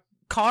and drive a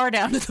car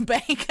down to the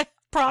bank,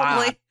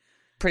 probably.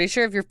 Pretty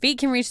sure if your feet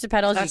can reach the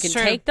pedals, That's you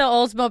can true. take the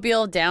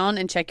Oldsmobile down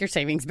and check your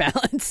savings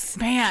balance.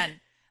 Man,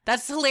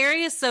 that's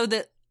hilarious. So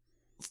that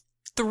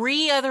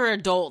 3 other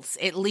adults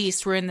at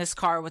least were in this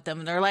car with them.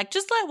 And they're like,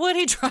 just let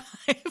Woody drive.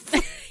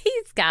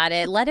 He's got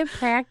it. Let him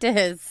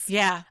practice.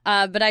 Yeah.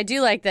 But I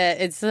do like that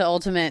it's the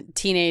ultimate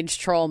teenage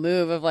troll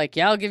move of like,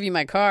 yeah, I'll give you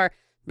my car,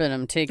 but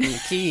I'm taking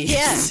the keys.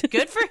 Yeah,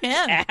 good for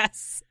him.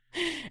 Ass.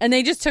 And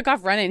they just took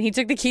off running. He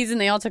took the keys and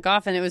they all took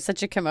off, and it was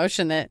such a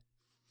commotion that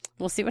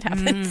we'll see what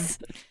happens.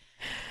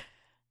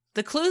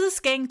 The clueless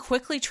gang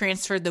quickly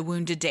transferred the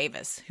wounded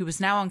Davis, who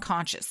was now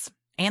unconscious,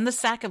 and the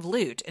sack of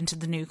loot into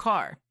the new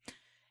car.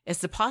 As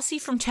the posse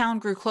from town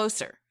grew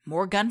closer,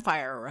 more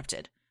gunfire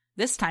erupted,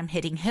 this time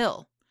hitting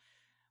Hill.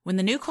 When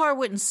the new car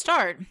wouldn't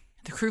start,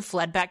 the crew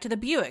fled back to the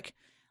Buick,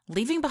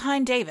 leaving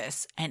behind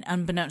Davis and,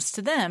 unbeknownst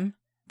to them,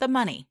 the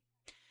money.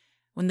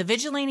 When the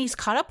vigilantes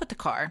caught up with the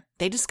car,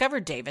 they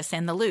discovered Davis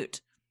and the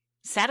loot.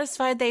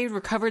 Satisfied they had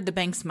recovered the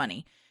bank's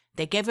money,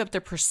 they gave up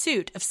their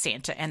pursuit of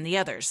Santa and the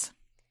others.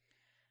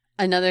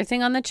 Another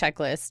thing on the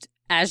checklist,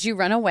 as you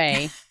run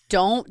away,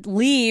 don't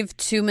leave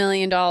 $2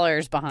 million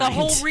behind. The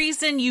whole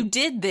reason you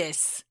did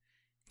this,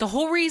 the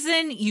whole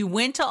reason you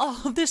went to all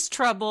of this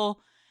trouble,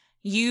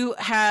 you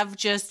have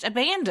just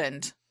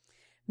abandoned.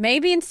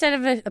 Maybe instead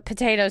of a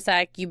potato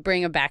sack, you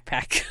bring a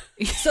backpack.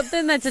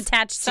 Something that's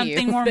attached to you.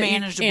 Something more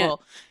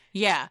manageable.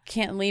 Yeah.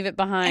 Can't leave it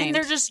behind. And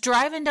they're just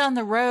driving down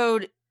the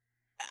road.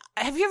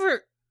 Have you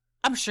ever,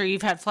 I'm sure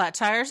you've had flat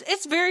tires.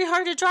 It's very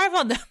hard to drive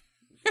on them.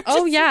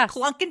 Oh, yeah.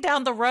 Clunking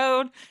down the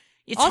road.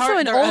 It's also hard.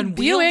 an They're old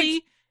unwieldy.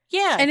 Buick.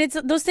 Yeah. And it's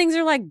those things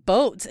are like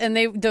boats, and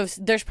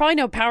there's probably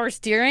no power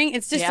steering.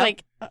 It's just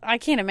like, I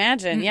can't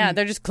imagine. Mm-mm. Yeah,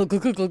 they're just glug,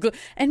 glug, glug, glug, glug.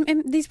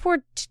 And these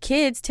poor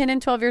kids, 10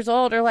 and 12 years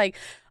old, are like,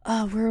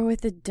 oh, we're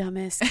with the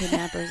dumbest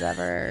kidnappers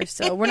ever.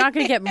 So we're not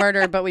going to get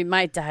murdered, but we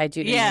might die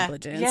due to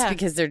negligence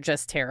because they're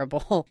just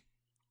terrible.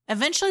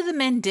 Eventually, the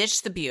men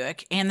ditched the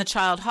Buick and the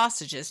child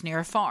hostages near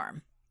a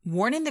farm,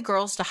 warning the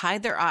girls to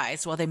hide their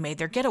eyes while they made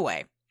their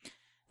getaway.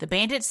 The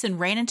bandits then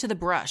ran into the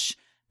brush,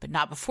 but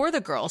not before the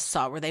girls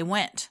saw where they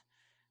went.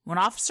 When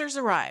officers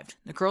arrived,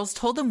 the girls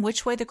told them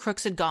which way the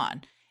crooks had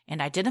gone and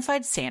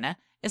identified Santa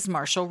as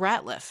Marshall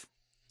Ratliff.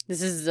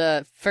 This is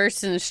the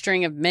first in a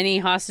string of many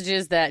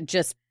hostages that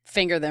just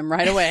finger them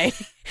right away.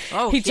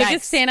 He took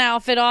his Santa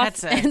outfit off.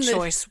 That's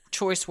a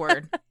choice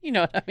word. You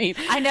know what I mean?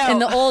 I know. In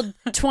the old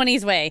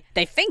 20s way.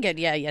 They fingered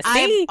you. Yes.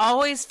 I've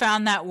always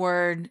found that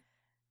word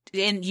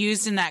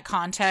used in that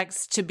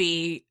context to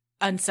be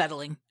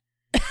unsettling.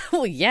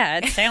 Well, yeah,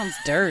 it sounds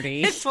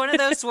dirty. It's one of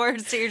those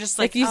words that you're just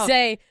like, if you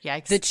say,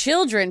 yikes. The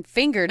children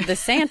fingered the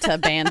Santa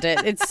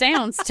bandit, it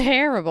sounds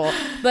terrible.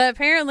 But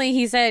apparently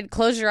he said,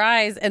 close your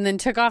eyes, and then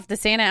took off the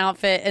Santa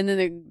outfit, and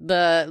then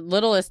the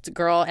littlest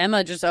girl,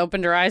 Emma, just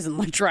opened her eyes and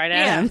looked right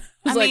at him.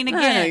 I mean, like,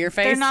 again, I know your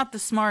face. They're not the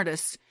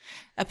smartest.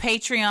 A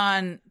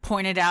Patreon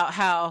pointed out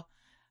how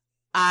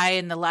I,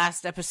 in the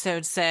last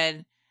episode,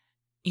 said,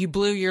 you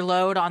blew your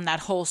load on that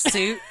whole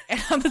suit.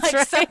 And I'm like,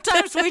 right.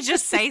 Sometimes we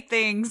just say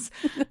things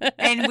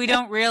and we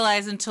don't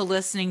realize until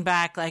listening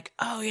back, like,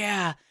 oh,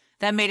 yeah,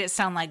 that made it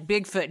sound like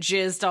Bigfoot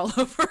jizzed all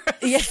over us.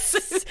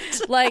 Yes.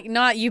 Like,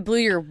 not you blew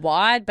your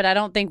wad, but I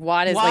don't think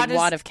wad is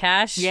wad of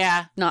cash.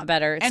 Yeah. Not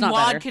better. It's and not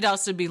wad better. Could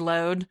also be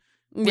load,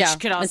 which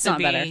could also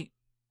be better.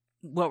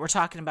 What we're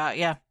talking about.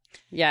 Yeah.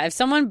 Yeah, if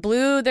someone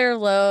blew their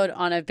load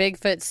on a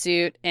Bigfoot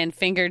suit and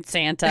fingered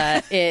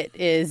Santa, it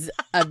is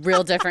a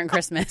real different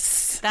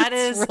Christmas. That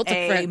is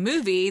a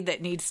movie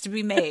that needs to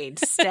be made.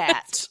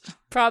 Stat.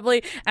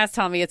 Probably, ask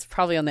Tommy, it's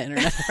probably on the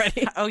internet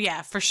already. Oh,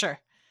 yeah, for sure.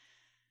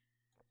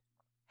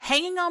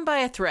 Hanging on by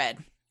a thread,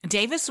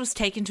 Davis was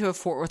taken to a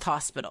Fort Worth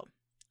hospital.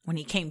 When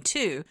he came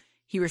to,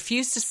 he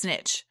refused to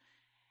snitch.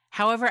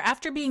 However,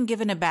 after being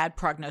given a bad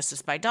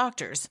prognosis by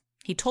doctors,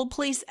 he told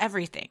police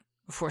everything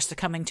before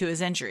succumbing to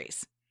his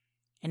injuries.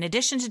 In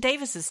addition to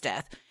Davis's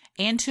death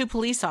and 2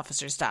 police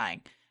officers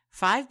dying,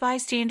 5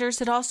 bystanders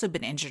had also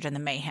been injured in the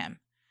mayhem.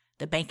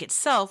 The bank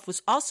itself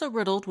was also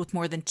riddled with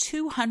more than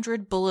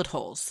 200 bullet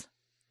holes.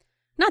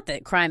 Not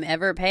that crime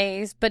ever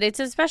pays, but it's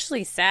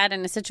especially sad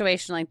in a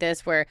situation like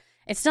this where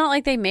it's not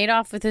like they made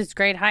off with this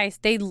great heist.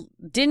 They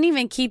didn't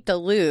even keep the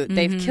loot. Mm-hmm.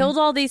 They've killed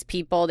all these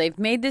people. They've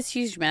made this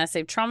huge mess.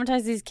 They've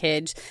traumatized these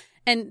kids.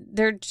 And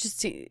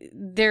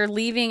they're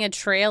leaving a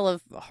trail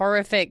of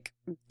horrific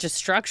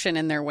destruction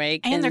in their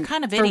wake. And they're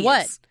kind of idiots. For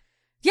what?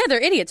 Yeah,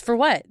 they're idiots. For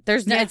what?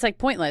 It's like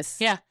pointless.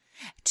 Yeah.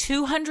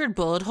 200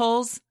 bullet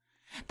holes.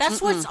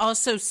 That's what's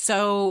also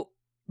so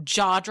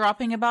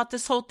jaw-dropping about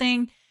this whole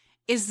thing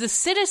is the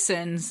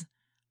citizens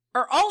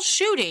are all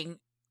shooting.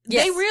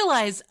 Yes. They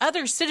realize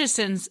other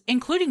citizens,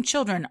 including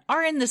children,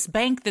 are in this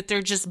bank that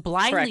they're just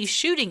blindly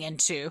shooting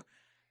into.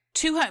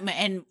 200,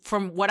 and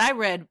from what I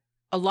read,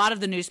 a lot of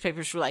the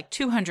newspapers were like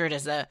 200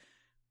 is a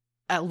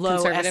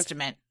low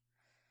estimate.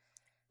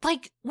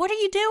 Like, what are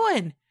you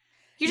doing?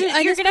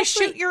 You're going to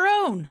shoot your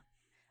own.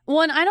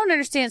 One, I don't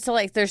understand. So,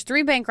 like, there's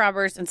 3 bank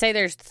robbers and say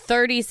there's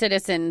 30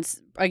 citizens.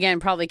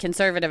 Again, probably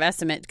conservative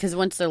estimate because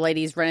once the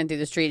ladies running through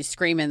the streets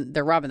screaming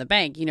they're robbing the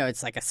bank,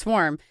 it's like a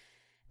swarm.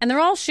 And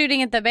they're all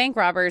shooting at the bank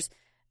robbers.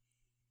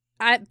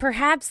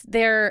 Perhaps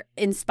they're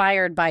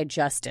inspired by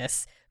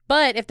justice.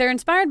 But if they're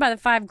inspired by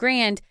the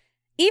 $5,000,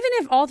 even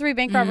if all 3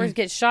 bank robbers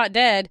get shot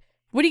dead,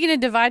 what are you going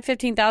to divide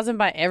 15,000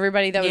 by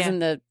everybody that was in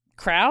the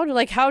crowd?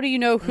 Like, how do you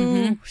know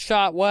who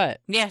shot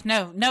what? Yeah,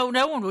 no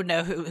one would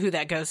know who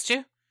that goes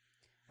to.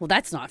 Well,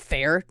 that's not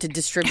fair to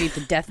distribute the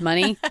death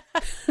money.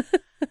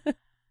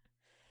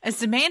 As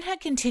the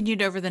manhunt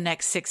continued over the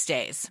next 6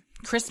 days,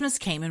 Christmas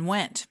came and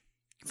went.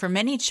 For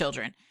many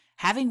children,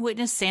 having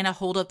witnessed Santa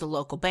hold up the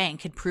local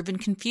bank had proven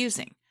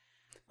confusing.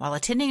 While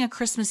attending a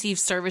Christmas Eve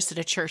service at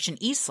a church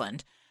in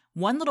Eastland,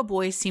 one little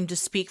boy seemed to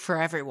speak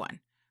for everyone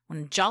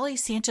when jolly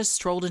Santa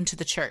strolled into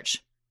the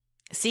church.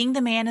 Seeing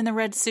the man in the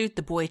red suit,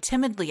 the boy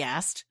timidly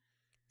asked,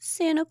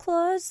 "Santa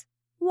Claus,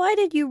 why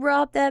did you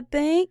rob that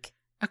bank?"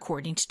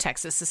 According to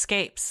Texas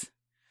Escapes.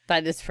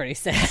 That is pretty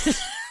sad.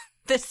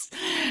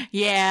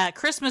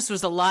 Christmas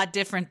was a lot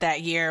different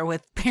that year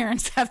with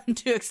parents having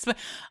to explain,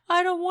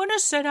 I don't want to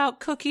set out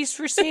cookies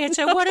for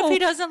Santa. No. What if he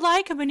doesn't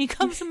like them and he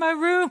comes in my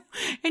room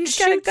and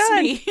shoots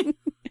me?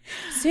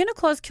 Santa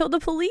Claus killed the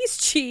police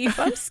chief.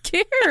 I'm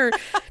scared.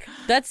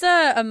 That's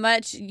a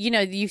much,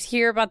 you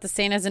hear about the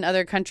Santas in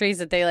other countries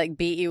that they like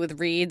beat you with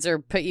reeds or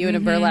put you in a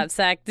burlap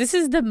sack. This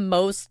is the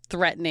most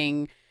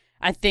threatening,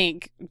 I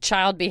think,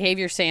 child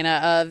behavior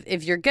Santa of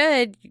if you're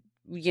good,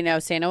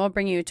 Santa will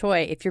bring you a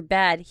toy. If you're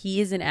bad,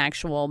 he is an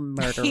actual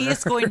murderer. He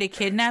is going to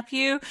kidnap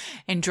you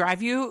and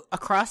drive you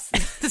across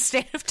the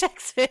state of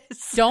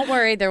Texas. Don't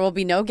worry, there will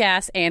be no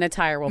gas and a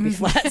tire will be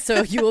flat,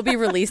 so you will be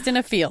released in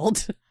a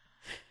field.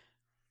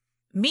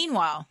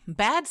 Meanwhile,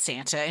 Bad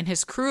Santa and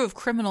his crew of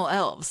criminal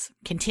elves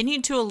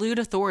continued to elude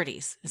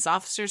authorities as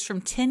officers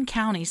from 10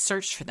 counties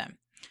searched for them.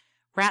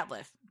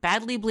 Ratliff,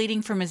 badly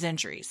bleeding from his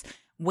injuries,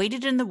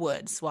 waited in the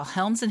woods while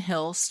Helms and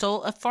Hill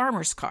stole a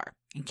farmer's car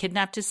and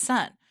kidnapped his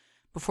son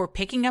before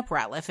picking up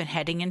Ratliff and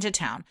heading into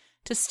town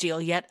to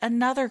steal yet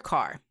another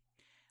car.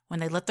 When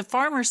they let the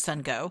farmer's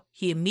son go,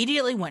 he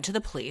immediately went to the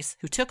police,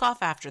 who took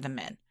off after the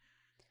men.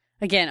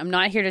 Again, I'm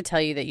not here to tell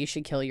you that you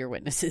should kill your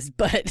witnesses,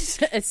 but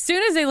as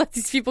soon as they let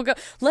these people go,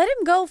 let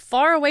him go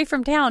far away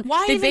from town.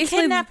 Why even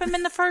kidnap him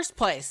in the first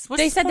place?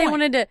 They said they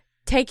wanted to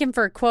take him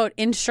for, quote,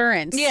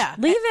 insurance. Yeah.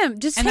 Leave him.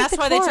 Just take the car. And that's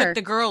why they took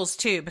the girls,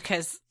 too,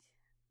 because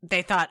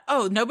they thought,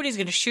 nobody's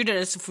going to shoot at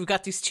us if we've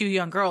got these 2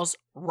 young girls.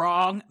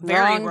 Wrong.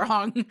 Very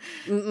wrong.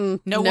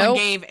 No one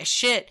gave a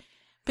shit.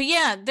 But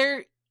yeah,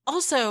 they're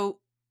also,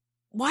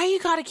 why you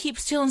got to keep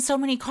stealing so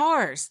many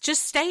cars?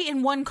 Just stay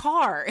in one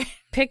car.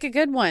 Pick a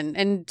good one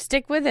and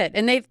stick with it.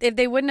 And if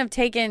they wouldn't have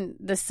taken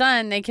the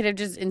son, they could have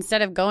just,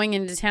 instead of going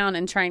into town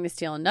and trying to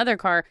steal another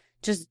car,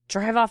 just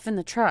drive off in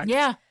the truck.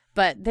 Yeah.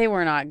 But they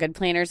were not good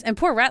planners. And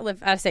poor Ratliff,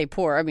 I say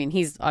poor, I mean,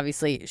 he's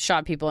obviously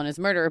shot people in his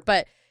murder,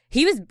 but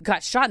he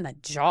got shot in the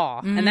jaw.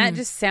 And that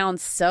just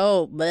sounds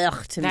so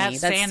blech to me. That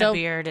Santa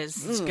beard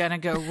is going to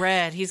go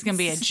red. He's going to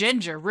be a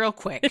ginger real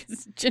quick.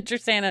 Ginger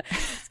Santa.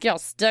 It's get all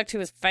stuck to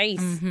his face.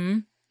 Mm-hmm.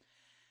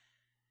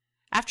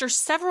 After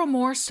several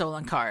more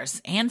stolen cars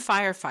and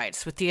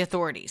firefights with the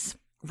authorities,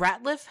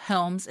 Ratliff,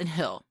 Helms, and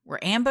Hill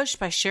were ambushed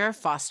by Sheriff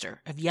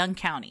Foster of Young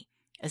County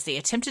as they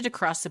attempted to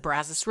cross the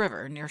Brazos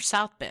River near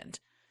South Bend.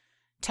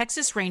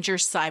 Texas Ranger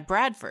Cy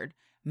Bradford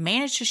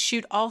managed to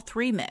shoot all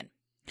 3 men.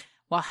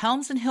 While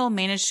Helms and Hill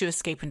managed to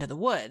escape into the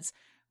woods,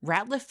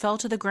 Ratliff fell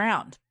to the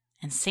ground,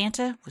 and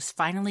Santa was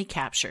finally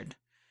captured.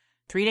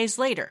 3 days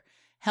later,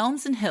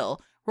 Helms and Hill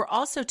were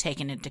also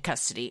taken into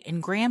custody in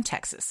Graham,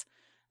 Texas.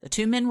 The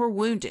 2 men were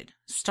wounded,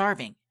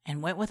 starving,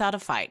 and went without a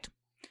fight.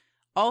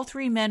 All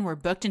 3 men were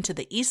booked into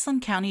the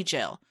Eastland County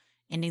Jail,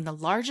 ending the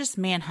largest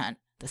manhunt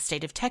the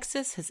state of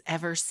Texas has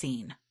ever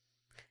seen.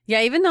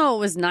 Yeah, even though it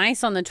was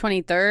nice on the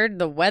 23rd,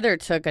 the weather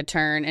took a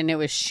turn, and it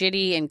was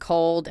shitty and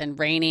cold and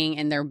raining,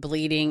 and they're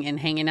bleeding and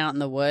hanging out in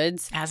the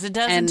woods. As it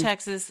does in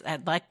Texas.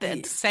 I'd like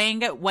the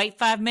saying, wait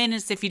 5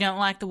 minutes if you don't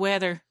like the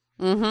weather.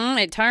 Mm-hmm.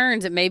 It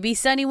turns. It may be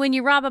sunny when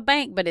you rob a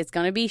bank, but it's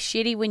going to be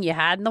shitty when you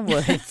hide in the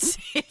woods.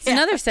 It's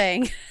another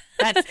saying.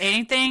 That's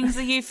anything's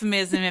a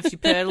euphemism if you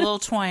put a little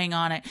twang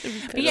on it.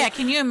 But yeah,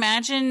 can you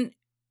imagine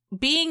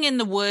being in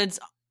the woods,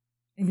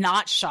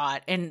 not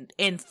shot and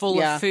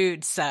full of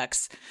food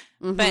sucks.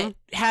 Mm-hmm. But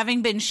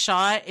having been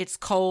shot, it's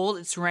cold,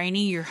 it's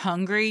rainy, you're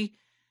hungry.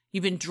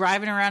 You've been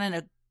driving around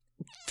in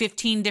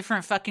 15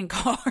 different fucking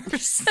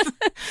cars.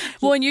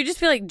 Well, and you just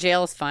feel like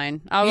jail's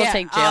fine. I will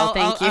take jail.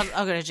 Thank you.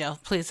 I'll go to jail,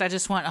 please. I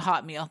just want a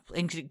hot meal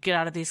and get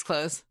out of these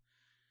clothes.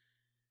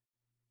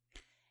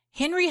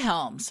 Henry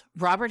Helms,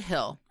 Robert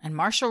Hill, and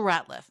Marshall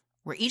Ratliff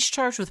were each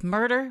charged with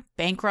murder,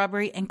 bank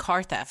robbery, and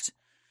car theft.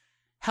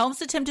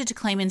 Helms attempted to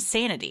claim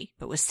insanity,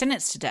 but was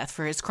sentenced to death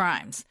for his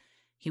crimes.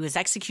 He was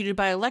executed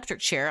by electric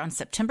chair on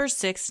September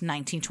 6,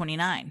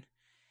 1929.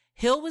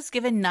 Hill was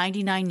given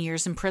 99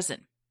 years in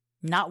prison.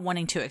 Not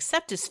wanting to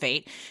accept his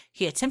fate,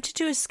 he attempted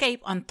to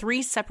escape on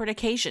 3 separate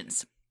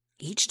occasions.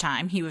 Each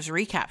time, he was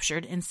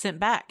recaptured and sent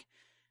back.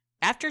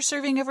 After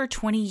serving over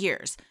 20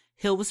 years,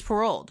 Hill was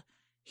paroled.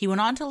 He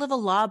went on to live a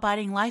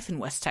law-abiding life in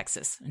West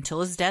Texas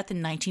until his death in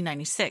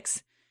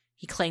 1996.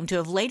 He claimed to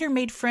have later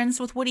made friends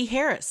with Woody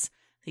Harris,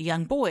 the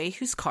young boy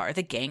whose car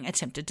the gang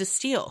attempted to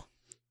steal.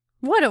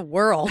 What a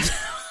world.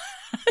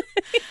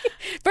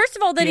 First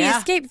of all, that he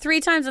escaped 3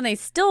 times and they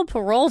still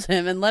paroled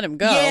him and let him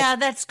go. Yeah,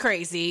 that's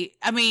crazy.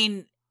 I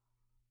mean,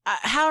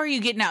 how are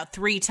you getting out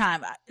 3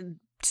 times?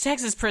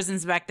 Texas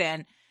prisons back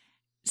then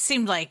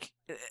seemed like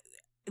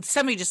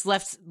somebody just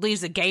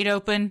leaves a gate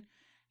open.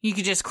 You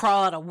could just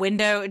crawl out a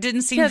window. It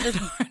didn't seem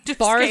the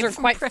bars are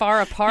quite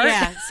far apart.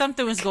 Yeah,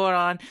 something was going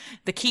on.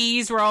 The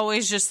keys were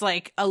always just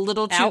like a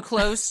little too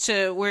close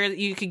to where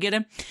you could get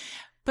them.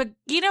 But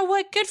you know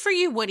what? Good for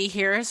you, Woody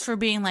Harris, for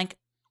being like,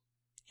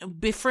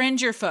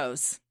 befriend your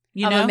foes.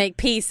 I'm going to make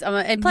peace.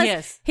 And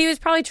plus, he was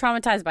probably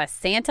traumatized by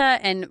Santa,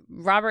 and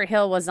Robert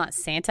Hill was not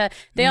Santa.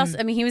 They also,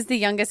 I mean, he was the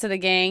youngest of the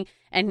gang,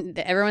 and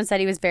everyone said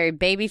he was very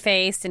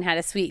baby-faced and had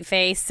a sweet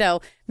face.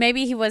 So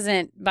maybe he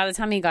wasn't, by the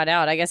time he got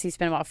out, I guess he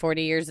spent about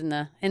 40 years in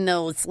the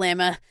old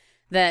slammer,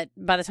 that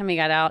by the time he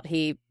got out,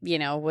 he,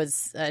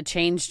 was a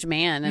changed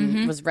man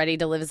and was ready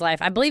to live his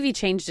life. I believe he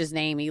changed his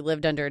name. He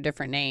lived under a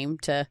different name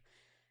to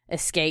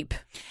escape.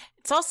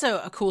 It's also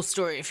a cool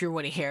story if you're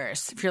Woody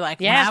Harris. If you're like,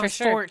 when I was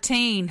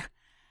 14,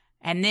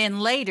 and then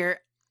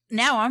later,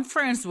 now I'm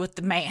friends with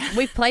the man.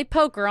 We play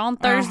poker on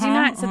Thursday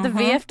nights at the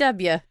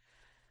VFW.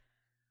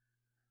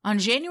 On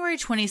January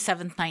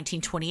 27,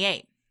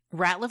 1928,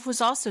 Ratliff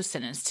was also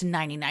sentenced to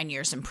 99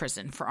 years in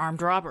prison for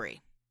armed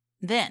robbery.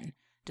 Then,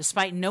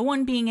 despite no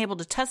one being able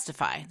to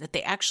testify that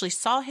they actually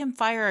saw him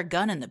fire a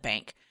gun in the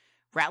bank,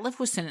 Ratliff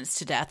was sentenced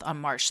to death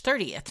on March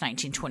 30th,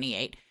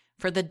 1928,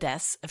 for the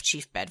deaths of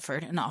Chief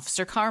Bedford and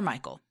Officer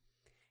Carmichael.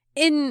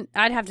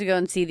 I'd have to go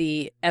and see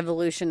the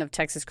evolution of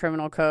Texas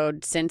criminal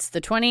code since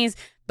the 20s,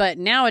 but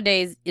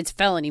nowadays it's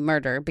felony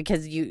murder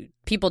because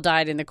people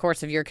died in the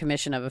course of your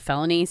commission of a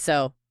felony.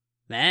 So,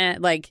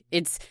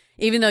 it's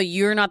even though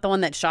you're not the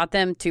one that shot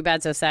them, too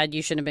bad, so sad,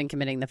 you shouldn't have been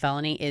committing the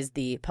felony is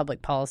the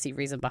public policy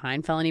reason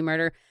behind felony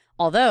murder.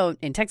 Although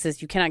in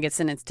Texas, you cannot get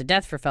sentenced to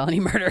death for felony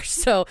murder.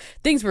 So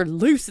things were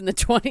loose in the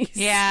 20s.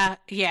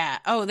 Yeah.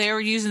 Oh, they were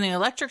using the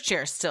electric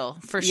chair still.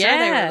 For sure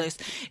they were loose.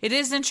 It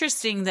is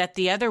interesting that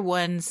the other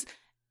ones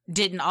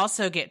didn't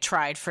also get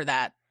tried for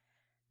that.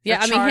 Yeah,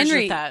 I mean,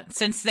 Henry. That,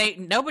 since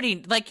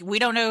nobody, we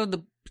don't know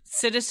the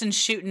citizens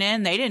shooting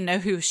in. They didn't know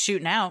who was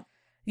shooting out.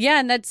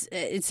 Yeah,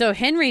 and so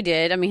Henry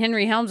did. I mean,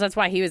 Henry Helms, that's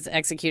why he was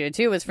executed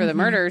too, was for the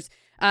murders.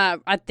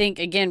 I think,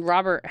 again,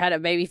 Robert had a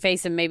baby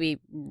face and maybe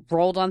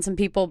rolled on some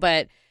people,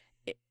 but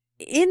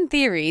in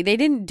theory, they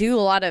didn't do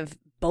a lot of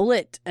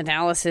bullet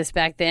analysis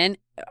back then.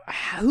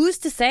 Who's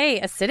to say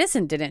a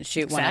citizen didn't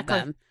shoot one of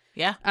them?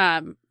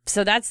 Yeah.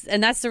 So that's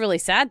the really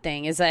sad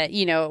thing is that,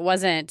 it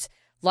wasn't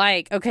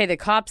like, okay, the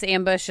cops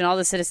ambushed and all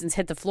the citizens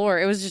hit the floor.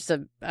 It was just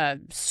a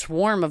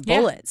swarm of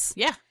bullets.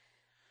 Yeah.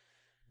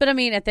 But I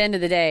mean, at the end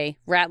of the day,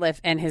 Ratliff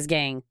and his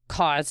gang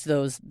caused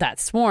that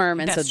swarm,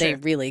 and so they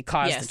really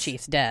caused the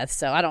chief's death.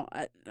 So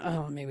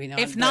maybe not.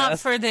 If not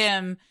for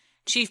them,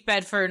 Chief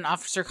Bedford and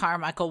Officer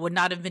Carmichael would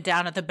not have been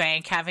down at the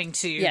bank having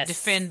to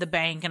defend the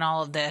bank and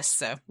all of this.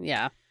 So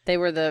yeah, they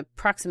were the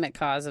proximate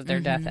cause of their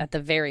death at the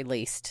very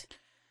least.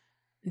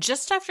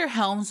 Just after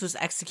Helms was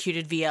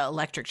executed via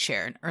electric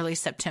chair in early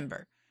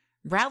September,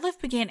 Ratliff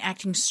began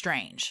acting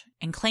strange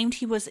and claimed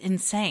he was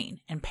insane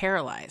and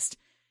paralyzed.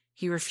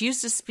 He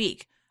refused to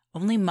speak,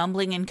 only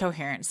mumbling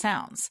incoherent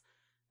sounds.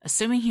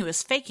 Assuming he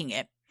was faking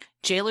it,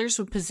 jailers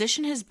would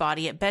position his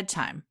body at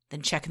bedtime,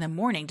 then check in the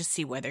morning to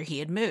see whether he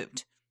had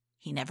moved.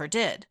 He never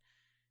did.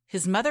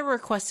 His mother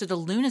requested a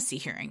lunacy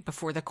hearing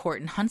before the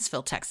court in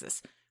Huntsville,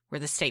 Texas, where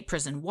the state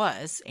prison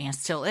was, and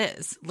still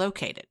is,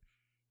 located.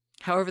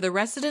 However, the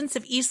residents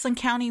of Eastland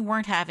County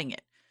weren't having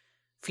it.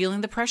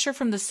 Feeling the pressure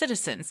from the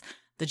citizens,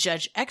 the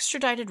judge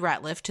extradited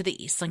Ratliff to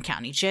the Eastland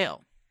County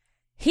Jail.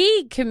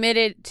 He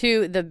committed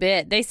to the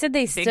bit. They said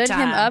they stood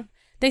him up.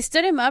 They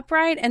stood him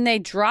upright and they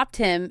dropped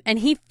him and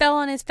he fell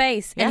on his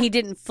face and he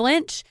didn't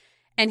flinch.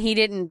 and he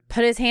didn't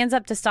put his hands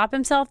up to stop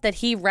himself, that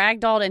he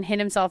ragdolled and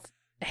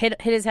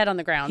hit his head on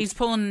the ground. He's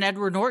pulling an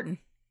Edward Norton.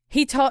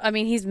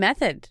 He's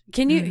method.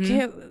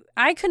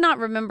 I could not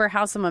remember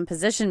how someone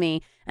positioned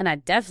me, and I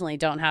definitely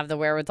don't have the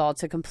wherewithal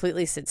to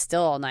completely sit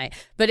still all night.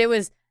 But it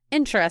was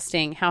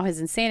interesting how his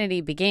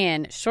insanity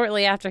began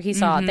shortly after he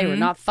saw they were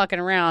not fucking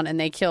around and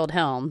they killed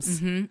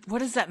Helms.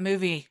 What is that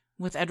movie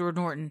with Edward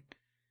Norton?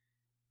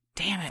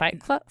 Damn it.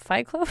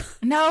 Fight Club?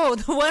 No,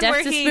 the one Death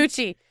where to he...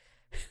 Smoochie.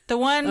 The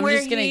one where I'm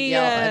just going to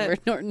yell Edward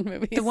Norton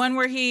movies. The one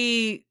where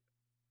he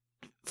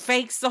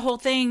fakes the whole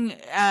thing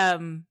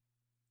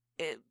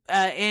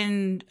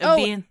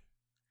being...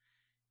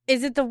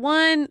 Is it the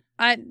one...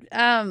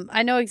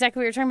 I know exactly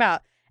what you're talking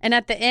about. And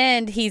at the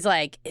end, he's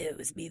like, it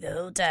was me the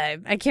whole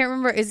time. I can't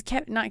remember. Is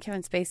not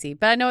Kevin Spacey,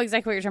 but I know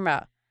exactly what you're talking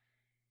about.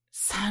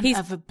 Son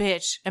of a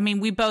bitch. I mean,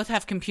 we both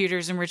have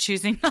computers and we're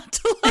choosing not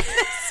to look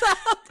this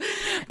up.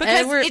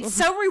 Because it's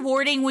so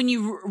rewarding when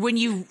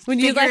you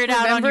figure it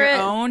out on your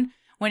own,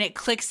 when it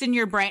clicks in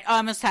your brain. Oh, I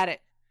almost had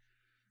it.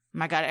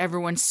 My God,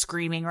 everyone's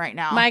screaming right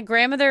now. My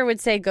grandmother would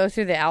say, go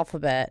through the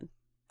alphabet.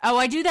 Oh,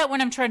 I do that when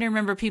I'm trying to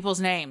remember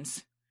people's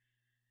names.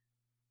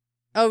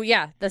 Oh,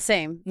 yeah, the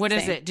same. What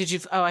is it? Did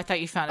you? Oh, I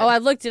thought you found it. Oh, I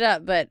looked it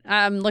up, but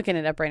I'm looking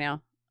it up right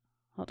now.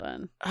 Hold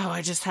on. Oh,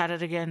 I just had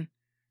it again.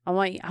 I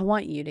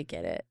want you to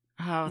get it.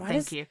 Oh,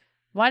 thank you.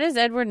 Why does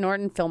Edward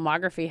Norton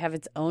filmography have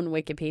its own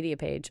Wikipedia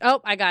page?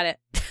 Oh, I got it.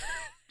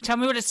 Tell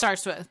me what it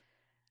starts with.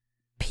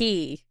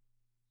 P.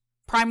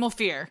 Primal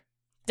Fear.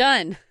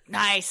 Done.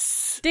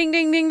 Nice. Ding,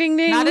 ding, ding, ding,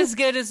 ding. Not as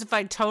good as if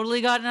I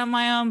totally got it on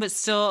my own, but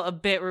still a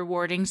bit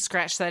rewarding.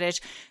 Scratch that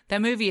itch.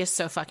 That movie is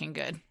so fucking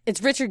good.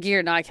 It's Richard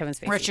Gere, not Kevin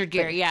Spacey. Richard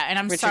Gere, yeah. And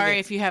I'm sorry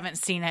if you haven't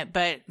seen it,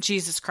 but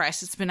Jesus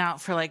Christ, it's been out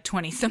for like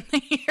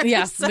 20-something years.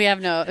 Yeah, we have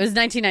no... It was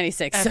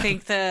 1996. I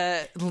think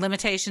the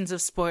limitations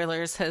of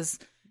spoilers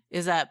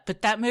is up,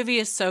 but that movie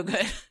is so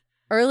good.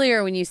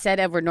 Earlier, when you said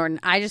Edward Norton,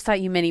 I just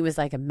thought you meant he was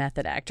like a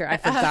method actor. I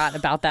forgot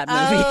about that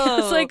movie. I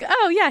was like,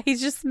 oh, yeah,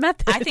 he's just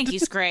method. I think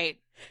he's great.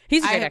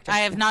 He's a great actor. I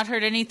have not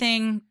heard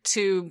anything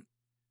to...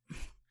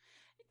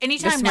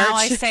 Anytime now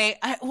I say...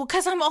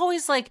 because I'm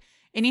always like,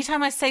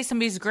 anytime I say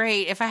somebody's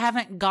great, if I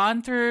haven't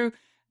gone through,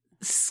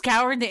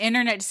 scoured the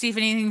internet to see if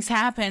anything's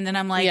happened, then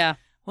I'm like,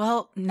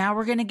 well, now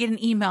we're going to get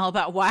an email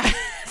about why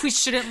we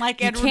shouldn't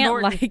like Edward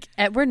Norton. Like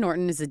Edward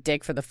Norton is a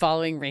dick for the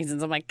following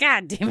reasons. I'm like,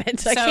 God damn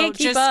it. I can't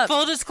keep just up.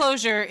 Full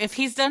disclosure, if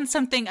he's done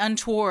something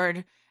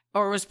untoward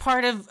or was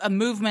part of a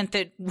movement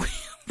that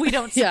we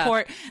don't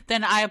support,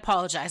 then I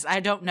apologize. I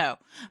don't know.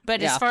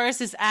 But as far as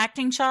his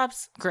acting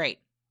chops, great.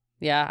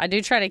 Yeah, I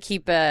do try to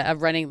keep a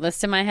running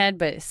list in my head,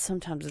 but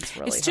sometimes it's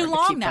really It's too hard to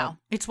long keep now. up.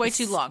 It's way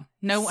too long.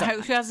 No,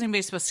 how's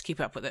anybody supposed to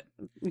keep up with it?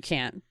 You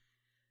can't.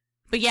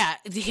 But yeah,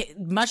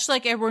 much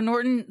like Edward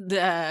Norton,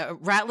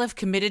 Ratliff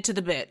committed to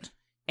the bit.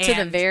 To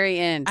the very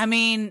end. I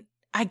mean,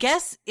 I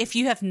guess if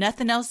you have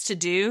nothing else to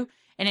do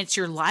and it's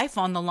your life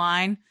on the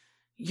line,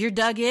 you're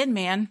dug in,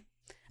 man.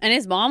 And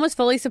his mom was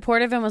fully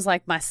supportive and was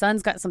like, my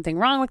son's got something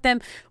wrong with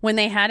him. When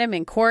they had him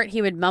in court,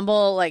 he would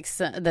mumble like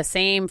the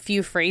same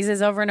few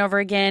phrases over and over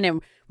again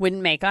and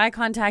wouldn't make eye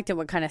contact and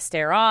would kind of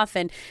stare off.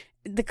 And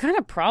the kind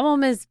of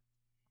problem is,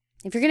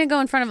 if you're going to go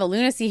in front of a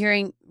lunacy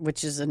hearing,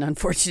 which is an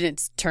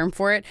unfortunate term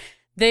for it,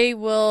 they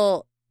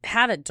will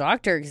have a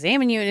doctor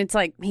examine you. And it's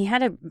like, he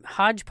had a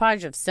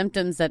hodgepodge of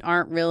symptoms that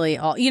aren't really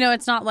all,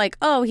 it's not like,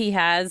 oh, he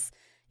has,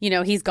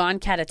 he's gone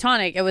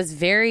catatonic. It was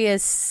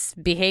various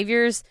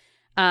behaviors.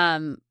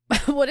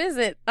 What is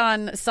it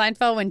on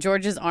Seinfeld when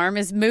George's arm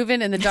is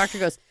moving and the doctor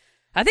goes,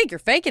 I think you're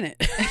faking it.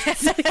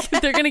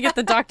 They're going to get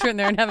the doctor in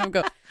there and have him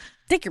go, I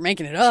think you're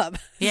making it up.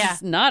 Yeah.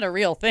 It's not a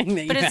real thing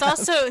that you have. But it's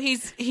also,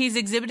 he's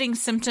exhibiting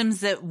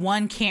symptoms that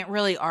one can't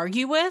really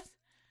argue with,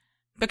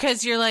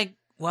 because you're like,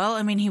 well,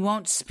 I mean, he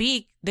won't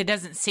speak. There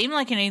doesn't seem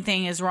like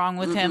anything is wrong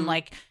with him,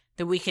 like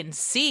that we can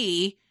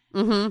see.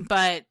 Mm-hmm.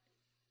 But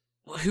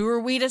who are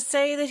we to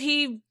say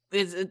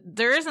that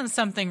there isn't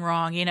something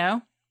wrong,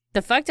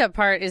 The fucked up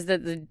part is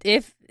that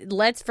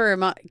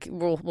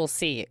we'll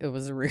see it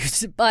was a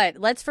ruse, but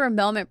let's for a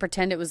moment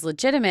pretend it was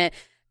legitimate.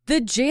 The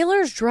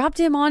jailers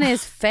dropped him on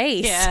his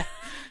face.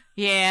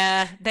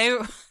 Yeah.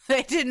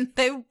 They didn't.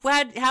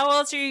 How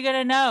else are you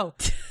gonna know?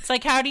 It's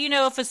like, how do you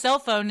know if a cell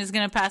phone is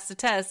gonna pass the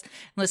test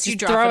unless you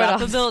drop it off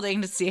the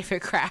building to see if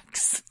it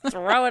cracks?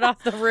 Throw it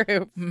off the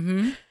roof.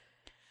 Mm-hmm.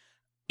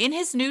 In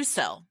his new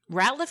cell,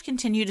 Ratliff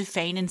continued to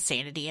feign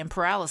insanity and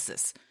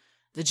paralysis.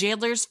 The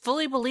jailers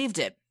fully believed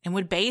it and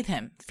would bathe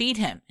him, feed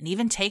him, and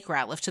even take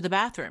Ratliff to the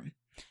bathroom.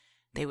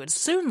 They would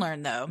soon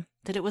learn, though,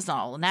 that it was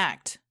all an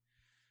act.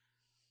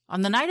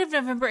 On the night of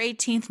November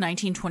 18th,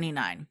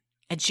 1929,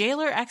 a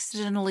jailer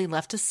accidentally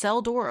left a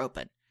cell door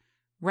open.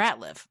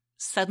 Ratliff,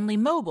 suddenly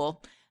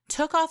mobile,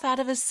 took off out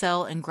of his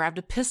cell and grabbed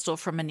a pistol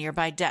from a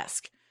nearby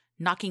desk,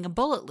 knocking a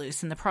bullet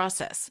loose in the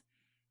process.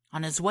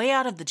 On his way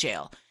out of the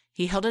jail,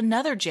 he held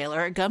another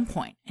jailer at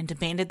gunpoint and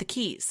demanded the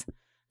keys.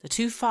 The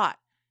two fought,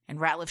 and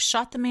Ratliff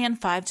shot the man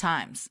 5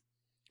 times.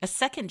 A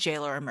second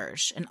jailer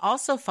emerged and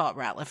also fought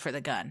Ratliff for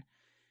the gun.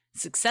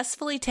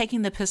 Successfully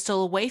taking the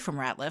pistol away from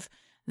Ratliff,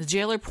 The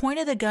jailer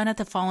pointed the gun at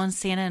the fallen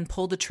Santa and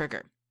pulled the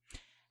trigger.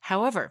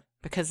 However,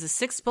 because the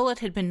sixth bullet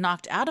had been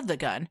knocked out of the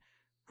gun,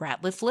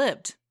 Ratliff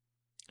lived.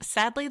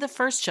 Sadly, the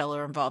first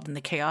jailer involved in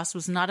the chaos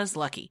was not as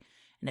lucky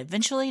and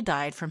eventually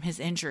died from his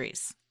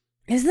injuries.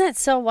 Isn't that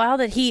so wild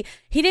that he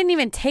didn't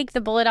even take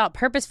the bullet out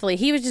purposefully?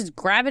 He was just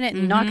grabbing it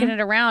and knocking it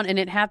around, and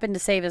it happened to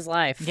save his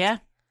life. Yeah.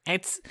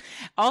 It's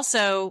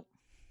also,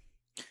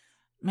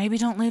 maybe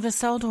don't leave a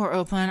cell door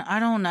open. I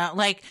don't know.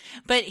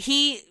 But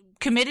he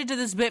committed to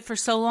this bit for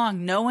so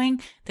long,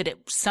 knowing that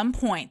at some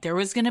point there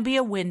was going to be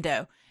a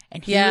window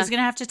and he was going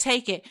to have to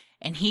take it.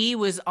 And he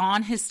was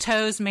on his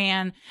toes,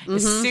 man.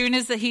 As soon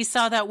as he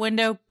saw that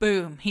window,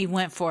 boom, he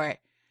went for it.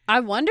 I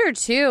wonder,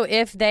 too,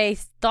 if they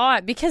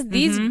thought, because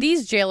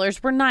these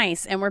jailers were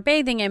nice and were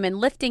bathing him and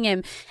lifting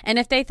him, and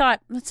if they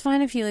thought, it's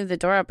fine if you leave the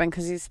door open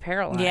because he's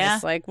paralyzed. Yeah.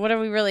 Like, what do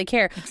we really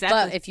care? Exactly.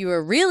 But if you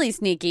were really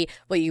sneaky,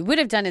 what you would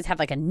have done is have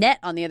like a net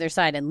on the other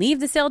side and leave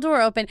the cell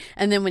door open,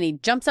 and then when he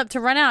jumps up to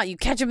run out, you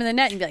catch him in the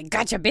net and be like,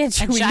 gotcha,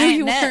 bitch. We knew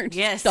you weren't.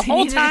 Yes. The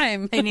whole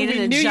time. They needed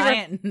a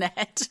giant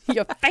net.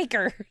 You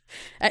faker.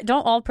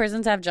 Don't all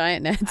prisons have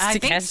giant nets? I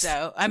think catch?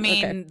 so. I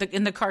mean,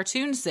 in the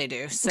cartoons they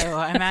do. So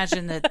I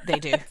imagine that they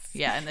do.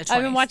 Yeah, in the 20s.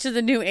 I've been watching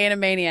the new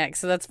Animaniacs,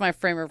 so that's my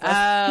frame of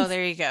reference. Oh,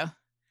 there you go.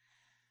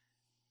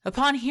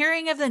 Upon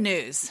hearing of the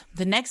news,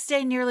 the next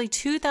day nearly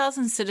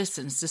 2,000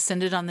 citizens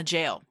descended on the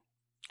jail.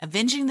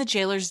 Avenging the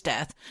jailer's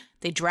death,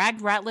 they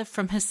dragged Ratliff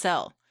from his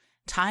cell,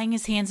 tying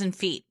his hands and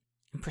feet,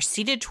 and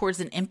proceeded towards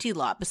an empty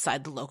lot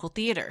beside the local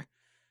theater.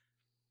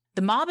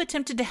 The mob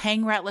attempted to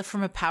hang Ratliff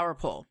from a power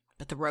pole,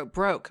 but the rope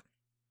broke.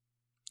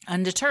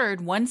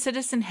 Undeterred, one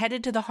citizen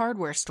headed to the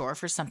hardware store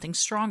for something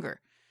stronger.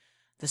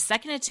 The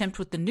second attempt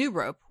with the new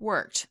rope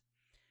worked.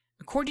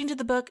 According to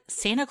the book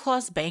Santa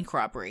Claus Bank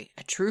Robbery,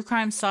 a true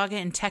crime saga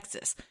in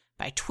Texas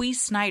by Twee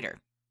Snyder,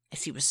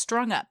 as he was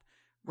strung up,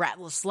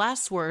 Ratliff's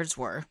last words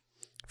were,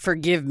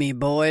 "Forgive me,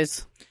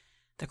 boys."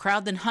 The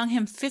crowd then hung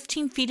him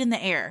 15 feet in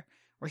the air,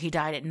 where he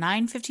died at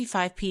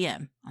 9:55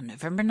 p.m. on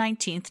November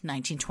 19th,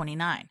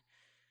 1929.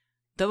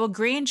 Though a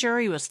grand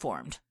jury was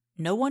formed,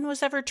 no one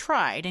was ever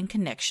tried in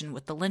connection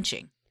with the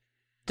lynching.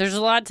 There's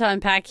a lot to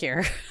unpack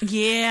here.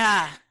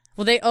 Yeah.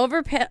 Well, they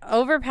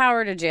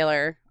overpowered a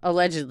jailer,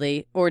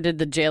 allegedly, or did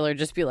the jailer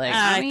just be like,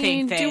 I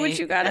mean, do what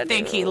you gotta do? I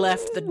think he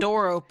left the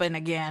door open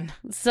again.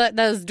 So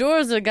those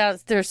doors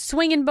they're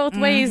swinging both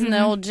ways in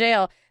the old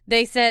jail.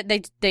 They said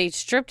they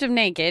stripped him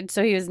naked,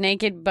 so he was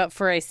naked but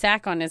for a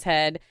sack on his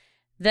head.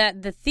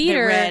 That the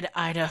theater... The red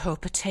Idaho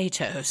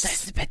potatoes.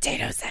 That's the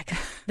potato sack.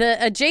 The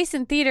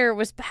adjacent theater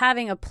was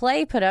having a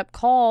play put up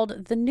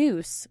called The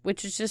Noose,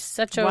 which is just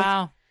such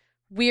a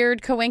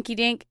weird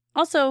coinky-dink.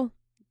 Also,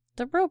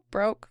 the rope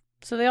broke.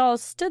 So they all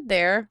stood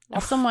there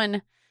while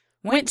someone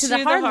went to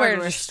the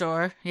hardware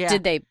store. Yeah.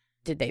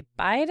 Did they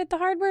buy it at the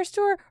hardware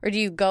store? Or do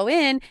you go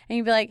in and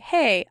you be like,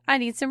 hey, I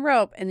need some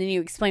rope. And then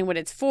you explain what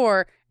it's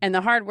for. And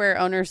the hardware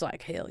owner's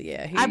like, hell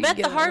yeah. I bet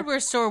the hardware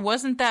store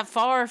wasn't that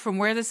far from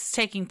where this is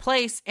taking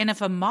place. And if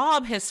a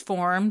mob has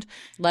formed,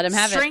 let them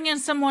have stringing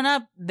someone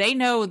up, they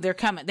know they're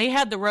coming. They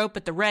had the rope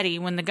at the ready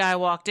when the guy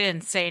walked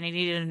in saying he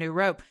needed a new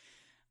rope.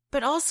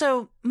 But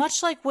also,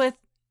 much like with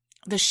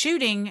the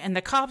shooting and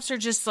the cops are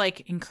just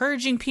like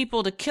encouraging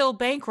people to kill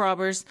bank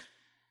robbers,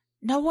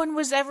 no one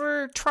was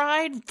ever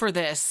tried for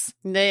this.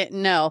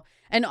 No.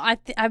 And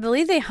I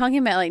believe they hung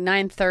him at like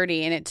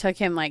 9:30 and it took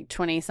him like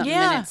 20-something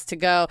minutes to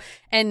go.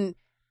 And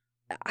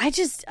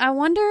I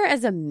wonder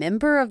as a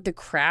member of the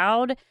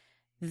crowd,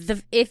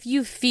 if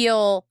you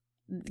feel,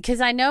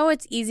 because I know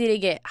it's easy to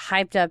get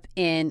hyped up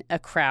in a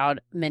crowd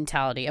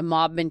mentality, a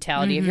mob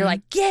mentality. If you're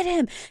like, get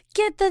him,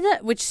 get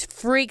which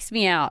freaks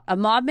me out. A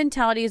mob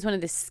mentality is one of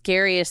the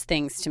scariest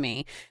things to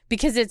me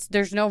because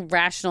there's no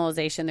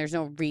rationalization, there's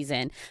no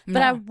reason.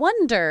 But I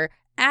wonder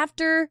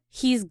after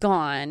he's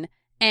gone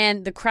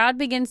and the crowd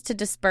begins to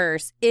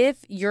disperse,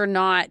 if you're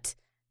not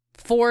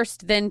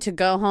forced then to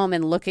go home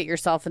and look at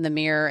yourself in the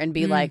mirror and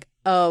be like,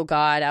 oh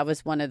God, I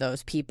was one of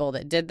those people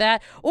that did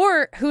that.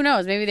 Or who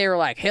knows, maybe they were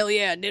like, hell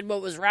yeah, I did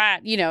what was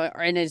right,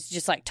 and it's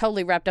just like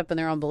totally wrapped up in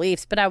their own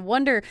beliefs. But I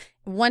wonder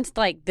once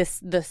like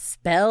the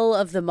spell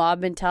of the mob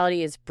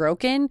mentality is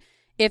broken,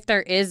 if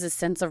there is a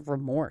sense of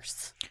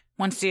remorse.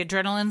 Once the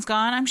adrenaline's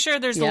gone, I'm sure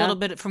there's a little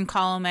bit from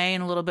column A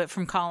and a little bit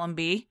from column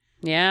B.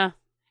 Yeah.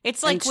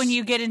 It's like when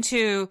you get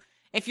into,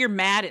 if you're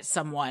mad at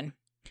someone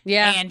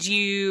and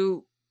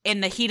you, in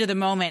the heat of the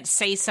moment,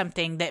 say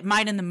something that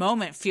might in the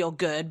moment feel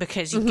good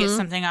because you get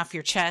something off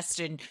your chest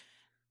and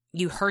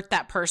you hurt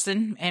that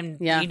person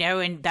and,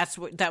 and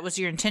that was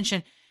your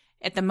intention.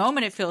 At the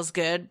moment, it feels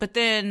good. But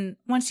then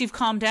once you've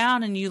calmed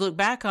down and you look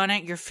back on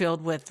it, you're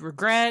filled with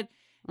regret.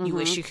 You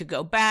wish you could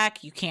go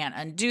back. You can't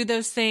undo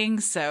those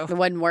things. So it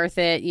wasn't worth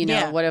it.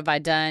 What have I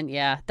done?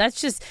 Yeah, that's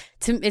just,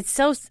 it's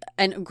so,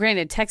 and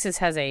granted, Texas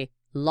has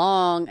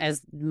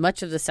as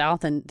much of the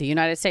South and the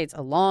United States,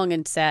 a long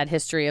and sad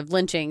history of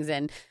lynchings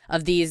and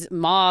of these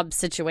mob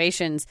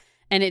situations.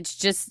 And it's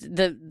just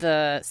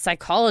the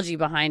psychology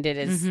behind it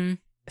is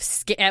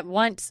at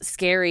once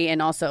scary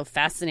and also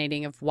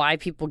fascinating of why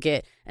people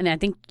get, and I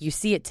think you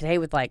see it today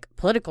with like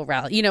political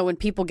rally, you know, when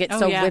people get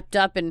whipped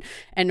up and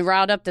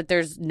riled up that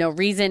there's no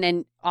reason,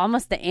 and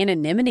almost the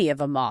anonymity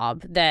of a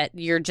mob, that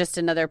you're just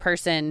another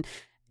person,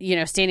 you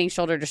know, standing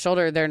shoulder to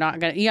shoulder. They're not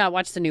going to, I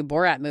watched the new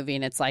Borat movie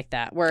and it's like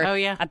that, where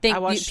I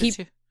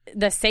think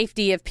the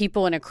safety of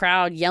people in a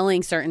crowd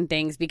yelling certain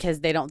things because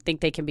they don't think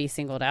they can be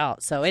singled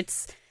out. So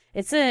it's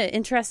an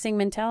interesting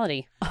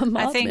mentality, a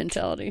mob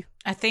mentality.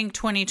 I think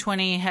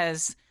 2020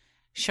 has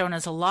shown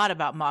us a lot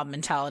about mob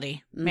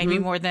mentality, maybe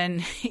more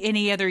than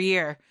any other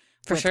year.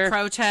 For sure.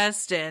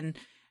 Protest and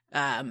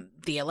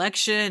the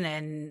election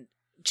and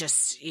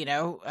just, you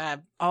know,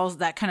 all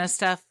that kind of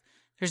stuff.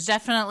 There's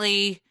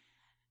definitely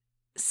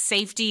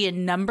safety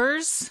in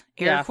numbers,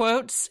 air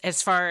quotes,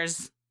 as far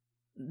as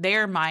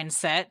their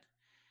mindset.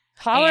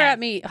 Holler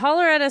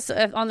at us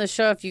on the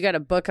show if you got a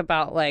book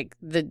about like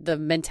the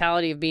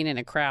mentality of being in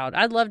a crowd.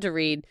 I'd love to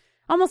read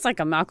almost like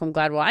a Malcolm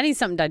Gladwell. I need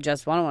something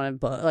digestible. I don't want a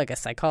book, like a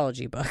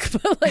psychology book,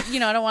 but like, you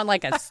know, I don't want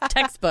like a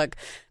textbook,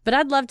 but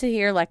I'd love to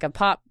hear like a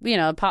pop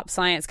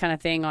science kind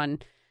of thing on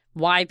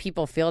why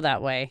people feel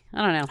that way.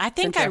 I don't know. I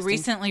think I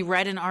recently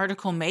read an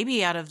article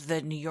maybe out of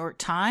the New York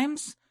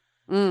Times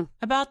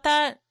about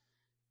that.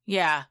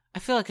 Yeah. I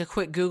feel like a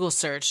quick Google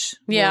search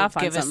will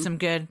give us some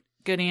good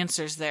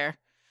answers there.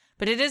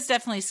 But it is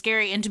definitely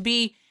scary. And to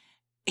be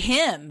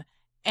him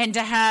and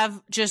to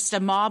have just a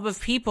mob of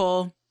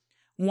people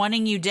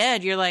wanting you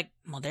dead, you're like,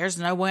 well, there's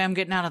no way I'm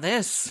getting out of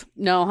this.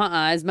 No,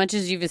 as much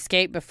as you've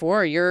escaped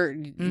before, you're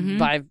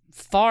by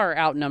far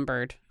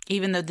outnumbered.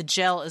 Even though the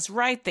jail is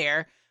right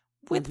there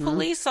with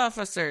police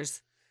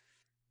officers.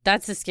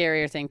 That's the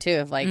scarier thing, too.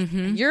 Of like,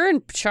 you're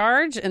in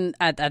charge. And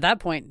at that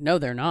point, no,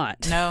 they're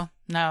not. No,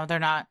 they're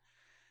not.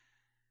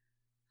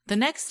 The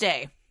next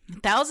day,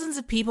 thousands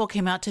of people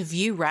came out to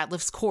view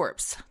Ratliff's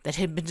corpse that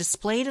had been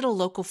displayed at a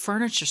local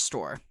furniture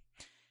store.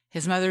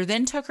 His mother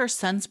then took her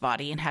son's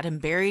body and had him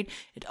buried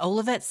at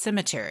Olivet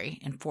Cemetery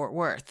in Fort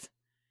Worth.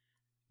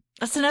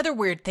 That's another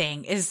weird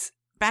thing, is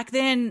back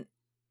then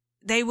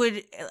they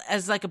would,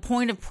 as like a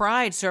point of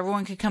pride so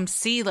everyone could come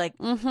see, like,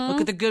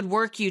 look at the good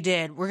work you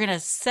did. We're going to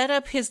set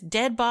up his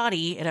dead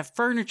body at a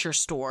furniture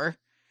store.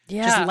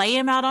 Yeah. Just lay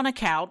him out on a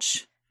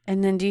couch.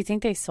 And then do you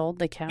think they sold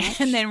the couch?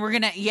 And then we're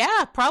going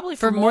to, probably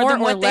for more than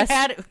what they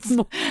had.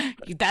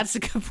 That's a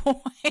good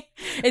point.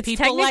 It's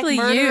people technically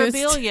like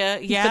murderabilia.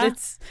 Yeah. But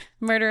it's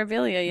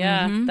murderabilia.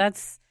 Yeah.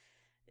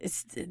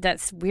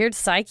 That's weird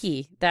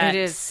psyche. That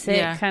it is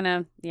sick kind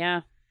of,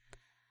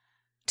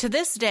 To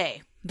this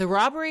day, the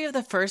robbery of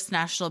the First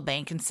National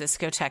Bank in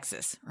Cisco,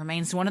 Texas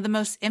remains one of the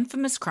most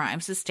infamous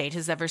crimes the state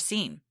has ever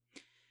seen.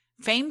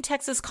 Famed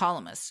Texas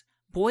columnist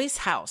Boyce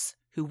House,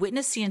 who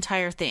witnessed the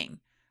entire thing,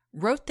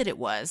 wrote that it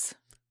was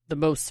the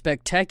most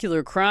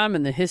spectacular crime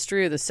in the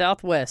history of the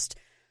Southwest,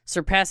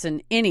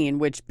 surpassing any in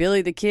which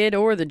Billy the Kid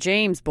or the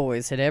James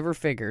boys had ever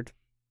figured,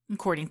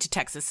 according to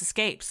Texas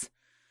Escapes.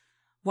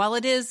 While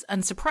it is,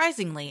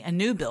 unsurprisingly, a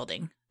new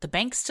building, the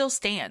bank still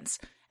stands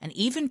and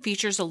even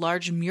features a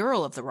large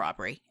mural of the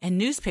robbery and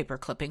newspaper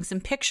clippings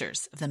and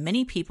pictures of the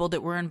many people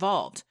that were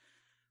involved.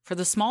 For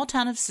the small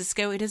town of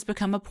Cisco, it has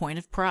become a point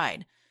of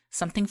pride,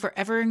 something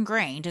forever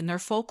ingrained in their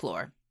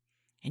folklore.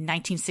 In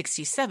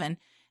 1967,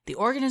 the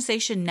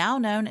organization now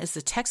known as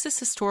the Texas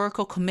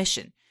Historical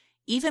Commission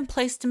even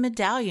placed a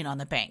medallion on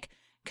the bank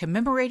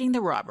commemorating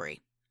the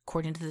robbery,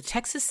 according to the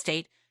Texas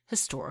State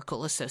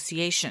Historical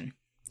Association.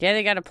 Yeah,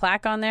 they got a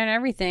plaque on there and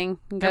everything.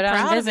 They're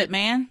proud of it,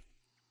 man.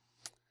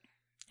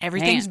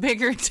 Everything's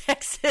bigger in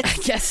Texas.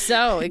 I guess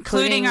so.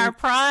 Including our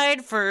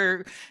pride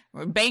for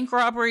bank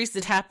robberies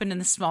that happen in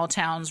the small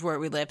towns where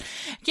we live.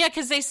 Yeah,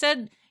 because they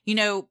said, you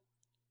know,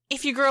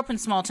 if you grow up in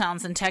small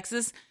towns in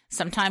Texas,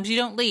 sometimes you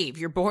don't leave.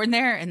 You're born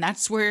there, and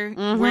that's where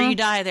you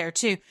die there,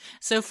 too.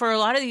 So for a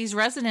lot of these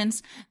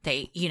residents,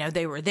 they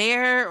were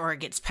there, or it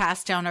gets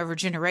passed down over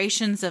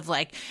generations of,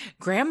 like,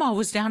 grandma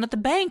was down at the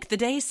bank the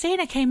day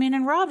Santa came in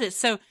and robbed it.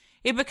 So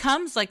it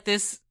becomes like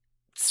this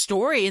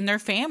story in their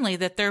family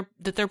that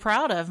they're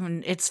proud of,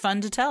 and it's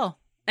fun to tell.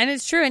 And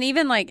it's true. And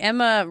even like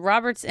Emma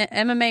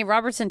Mae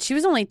Robertson, she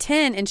was only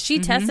 10 and she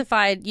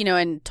testified, you know,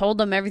 and told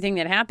them everything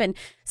that happened.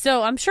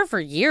 So I'm sure for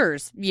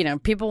years, you know,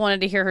 people wanted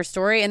to hear her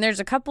story. And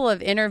there's a couple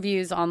of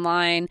interviews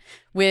online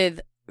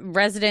with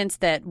residents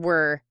that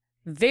were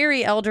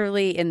very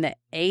elderly in the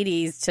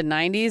 80s to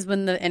 90s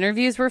when the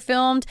interviews were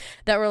filmed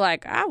that were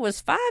like, I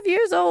was 5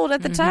 years old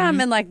at the time.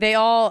 And like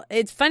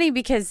it's funny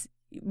because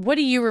what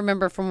do you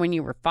remember from when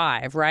you were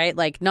 5, right?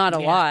 Like, not a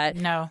lot.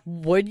 No.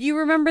 Would you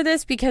remember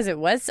this because it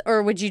was,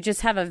 or would you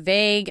just have a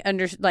vague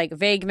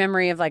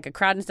memory of like a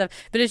crowd and stuff?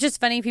 But it's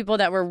just funny, people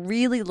that were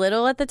really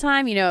little at the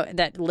time, you know,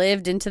 that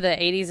lived into the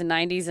 80s and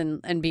 90s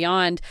and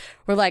beyond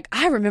were like,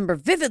 I remember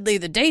vividly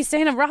the day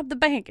Santa robbed the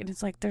bank. And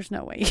it's like, there's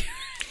no way.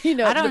 You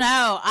know, I don't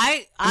know.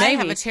 I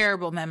have a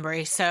terrible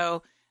memory,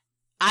 so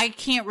I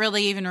can't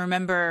really even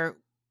remember,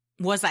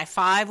 was I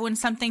 5 when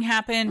something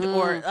happened?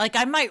 Or like,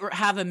 I might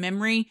have a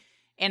memory,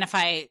 and if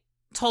I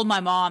told my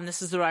mom,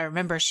 this is what I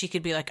remember, she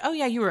could be like, oh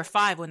yeah, you were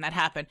 5 when that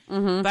happened.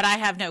 Mm-hmm. But I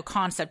have no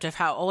concept of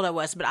how old I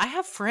was. But I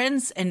have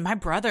friends, and my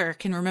brother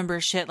can remember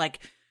shit like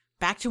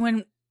back to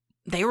when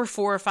they were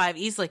 4 or 5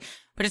 easily.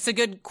 But it's a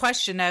good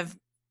question of,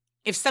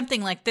 if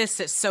something like this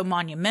that's so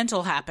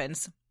monumental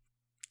happens,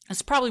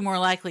 it's probably more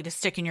likely to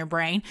stick in your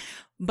brain.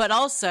 But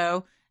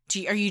also,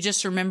 are you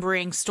just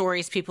remembering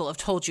stories people have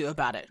told you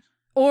about it?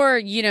 Or,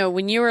 you know,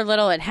 when you were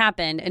little, it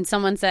happened, and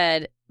someone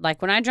said, like,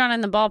 when I drowned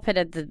in the ball pit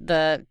at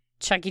the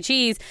Chuck E.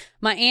 Cheese,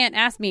 my aunt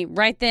asked me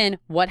right then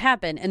what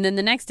happened. And then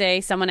the next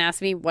day, someone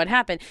asked me what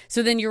happened.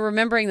 So then you're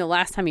remembering the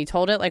last time you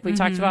told it, like we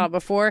talked about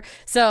before.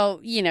 So,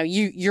 you know,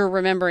 you're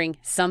remembering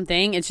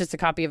something. It's just a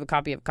copy of a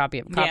copy of a copy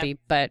of a copy. Yeah.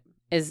 But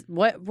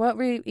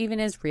what even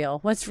is real?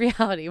 What's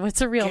reality?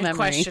 What's a real memory? Good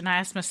question. I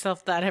ask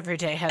myself that every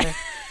day, Heather.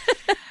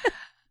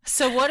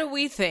 So what do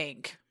we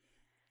think?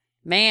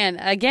 Man,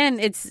 again,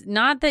 it's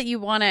not that you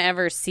want to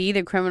ever see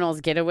the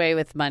criminals get away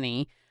with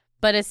money,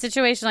 but a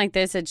situation like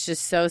this, it's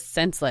just so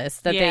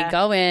senseless that they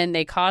go in,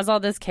 they cause all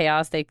this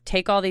chaos, they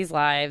take all these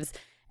lives,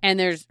 and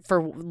there's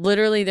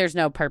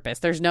no purpose.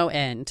 There's no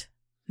end.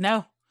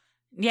 No.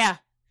 Yeah.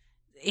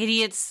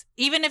 Idiots.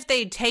 Even if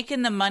they'd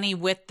taken the money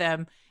with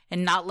them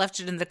and not left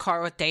it in the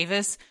car with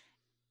Davis,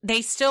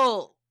 they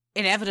still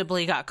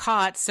inevitably got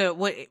caught,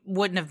 so it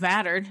wouldn't have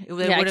mattered.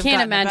 I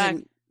can't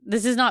imagine.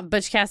 This is not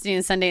Butch Cassidy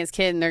and Sundance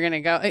Kid, and they're going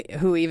to go,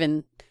 who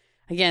even,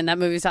 again, that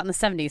movie was out in the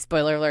 70s,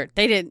 spoiler alert.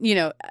 They did, you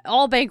know,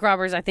 all bank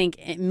robbers, I think,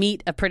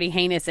 meet a pretty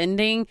heinous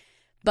ending,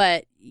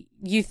 but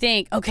you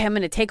think, okay, I'm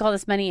going to take all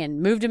this money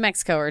and move to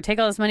Mexico, or take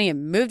all this money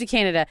and move to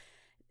Canada.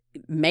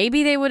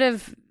 Maybe they would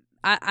have,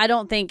 I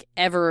don't think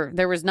ever,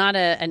 there was not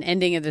an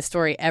ending of the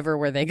story ever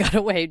where they got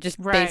away,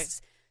 just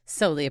based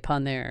solely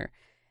upon their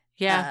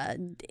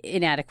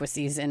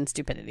inadequacies and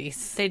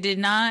stupidities. They did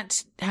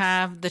not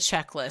have the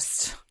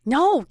checklist.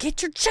 No,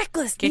 get your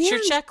checklist. Get your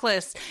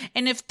checklist.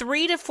 And if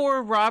 3 to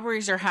 4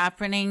 robberies are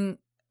happening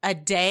a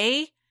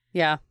day,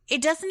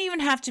 it doesn't even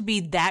have to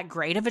be that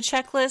great of a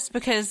checklist,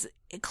 because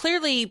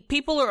clearly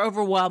people are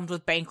overwhelmed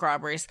with bank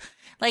robberies.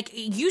 Like,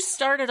 you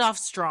started off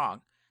strong.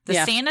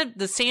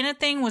 The Santa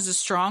thing was a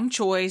strong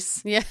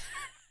choice. Yeah.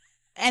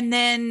 And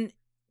then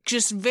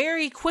just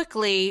very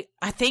quickly,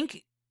 I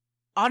think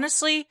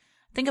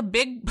a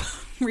big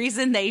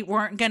reason they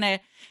weren't going to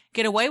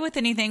get away with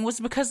anything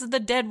was because of the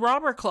dead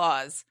robber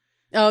clause.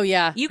 Oh,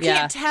 yeah. You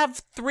can't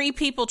have 3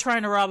 people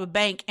trying to rob a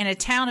bank in a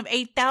town of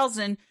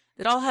 8,000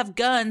 that all have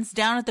guns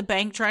down at the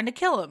bank trying to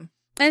kill them.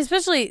 And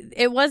especially,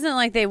 it wasn't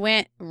like they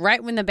went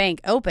right when the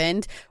bank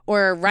opened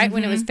or right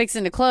when it was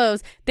fixing to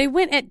close. They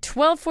went at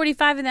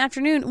 12:45 in the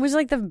afternoon. It was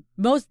like the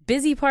most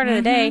busy part of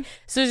the day.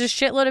 So there's a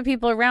shitload of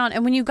people around.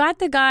 And when you got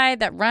the guy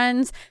that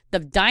runs the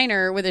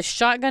diner with a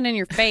shotgun in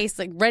your face,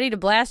 like ready to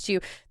blast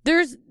you,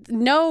 there's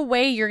no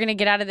way you're going to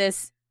get out of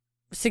this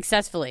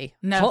successfully.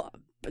 No. Well,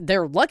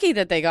 they're lucky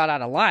that they got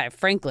out alive,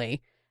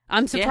 frankly.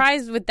 I'm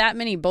surprised with that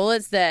many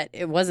bullets that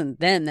it wasn't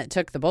them that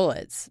took the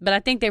bullets. But I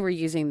think they were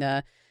using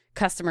the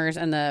customers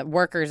and the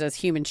workers as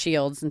human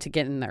shields and to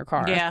get in their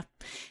car. Yeah.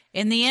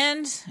 In the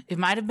end, it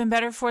might have been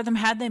better for them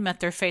had they met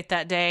their fate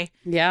that day.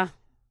 Yeah.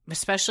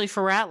 Especially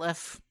for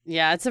Ratliff.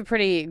 Yeah, it's a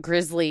pretty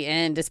grisly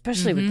end,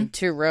 especially with the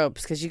 2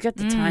 ropes, because you get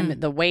the time,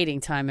 the waiting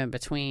time in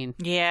between.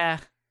 Yeah,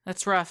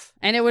 that's rough.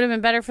 And it would have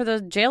been better for the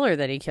jailer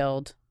that he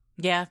killed.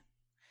 Yeah.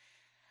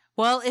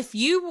 Well, if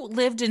you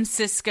lived in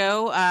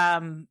Cisco, I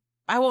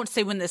won't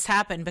say when this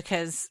happened,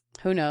 because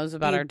who knows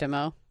about our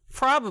demo.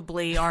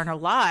 Probably aren't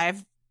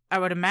alive, I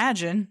would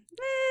imagine.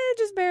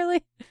 Just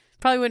barely.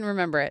 Probably wouldn't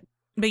remember it.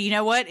 But you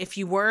know what? If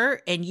you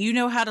were, and you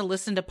know how to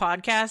listen to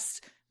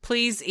podcasts,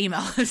 please email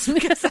us,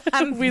 because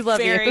I'm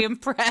very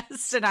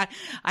impressed, and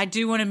I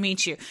do want to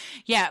meet you.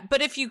 Yeah,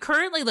 but if you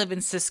currently live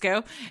in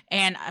Cisco,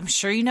 and I'm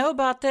sure you know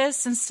about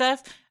this and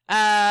stuff,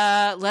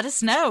 let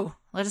us know.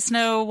 Let us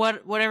know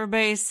what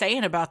everybody's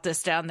saying about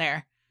this down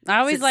there. I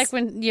always like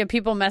when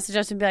people message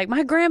us and be like,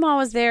 my grandma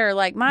was there,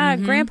 like my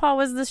grandpa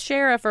was the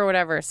sheriff or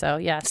whatever. So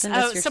yeah, send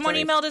us your someone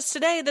stories. Emailed us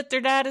today that their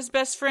dad is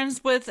best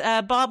friends with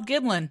Bob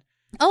Gimlin.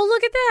 Oh,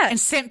 look at that! And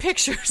sent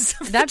pictures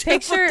of that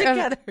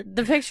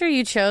the picture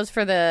you chose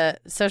for the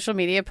social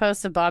media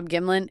post of Bob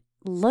Gimlin.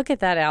 Look at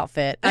that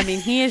outfit. I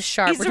mean, he is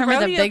sharp. He's a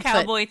rodeo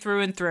cowboy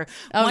through and through.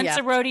 Once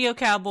a rodeo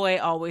cowboy,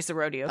 always a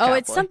rodeo cowboy. Oh,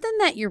 it's something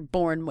that you're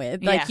born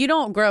with. Like, you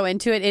don't grow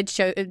into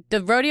it.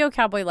 The rodeo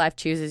cowboy life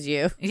chooses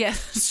you.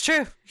 Yes, it's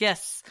true.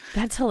 Yes.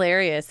 That's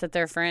hilarious that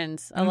they're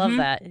friends. I love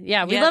that.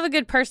 Yeah, we love a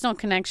good personal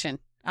connection.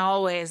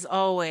 Always,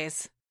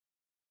 always.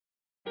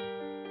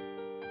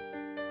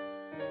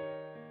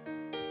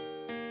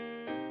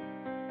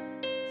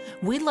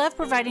 We love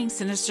providing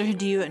Sinisterhood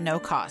to you at no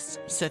cost,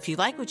 so if you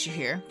like what you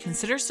hear,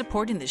 consider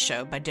supporting the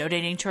show by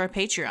donating to our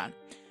Patreon.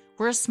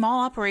 We're a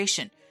small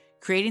operation,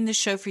 creating the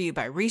show for you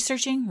by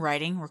researching,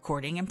 writing,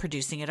 recording, and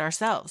producing it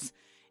ourselves.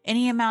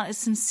 Any amount is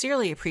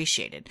sincerely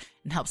appreciated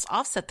and helps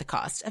offset the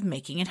cost of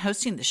making and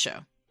hosting the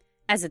show.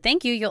 As a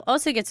thank you, you'll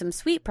also get some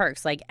sweet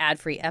perks like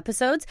ad-free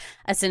episodes,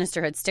 a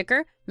Sinisterhood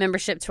sticker,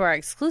 membership to our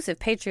exclusive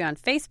Patreon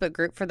Facebook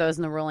group for those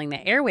in the Rolling the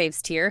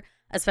Airwaves tier,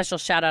 a special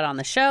shout out on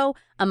the show,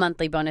 a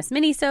monthly bonus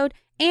mini-sode,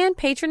 and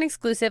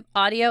patron-exclusive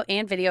audio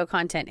and video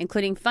content,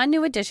 including fun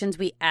new additions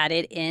we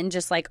added in,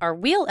 just like our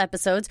wheel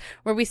episodes,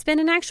 where we spin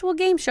an actual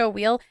game show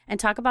wheel and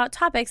talk about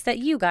topics that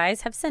you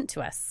guys have sent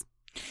to us.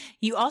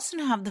 You also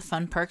now have the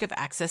fun perk of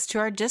access to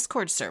our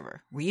Discord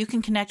server, where you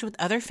can connect with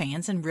other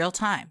fans in real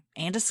time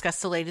and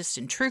discuss the latest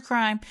in true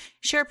crime,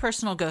 share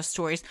personal ghost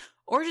stories,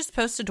 or just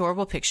post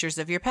adorable pictures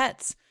of your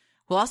pets.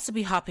 We'll also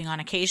be hopping on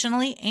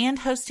occasionally and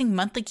hosting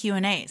monthly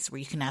Q&As, where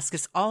you can ask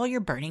us all your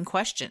burning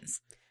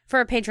questions. For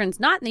our patrons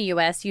not in the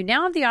U.S., you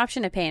now have the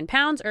option to pay in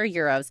pounds or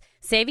euros,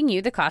 saving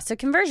you the cost of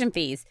conversion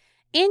fees.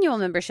 Annual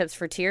memberships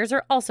for tiers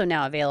are also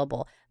now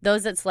available.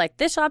 Those that select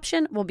this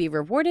option will be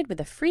rewarded with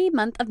a free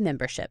month of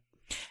membership.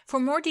 For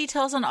more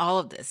details on all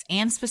of this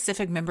and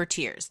specific member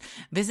tiers,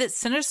 visit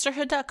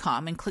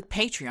sinisterhood.com and click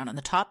Patreon on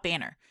the top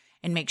banner.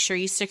 And make sure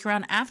you stick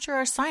around after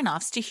our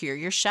sign-offs to hear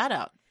your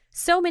shout-out.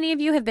 So many of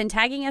you have been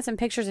tagging us in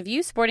pictures of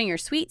you sporting your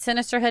sweet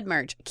Sinisterhood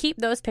merch. Keep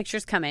those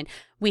pictures coming.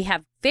 We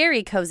have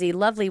very cozy,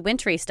 lovely,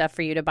 wintry stuff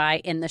for you to buy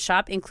in the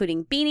shop,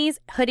 including beanies,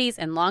 hoodies,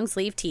 and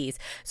long-sleeve tees.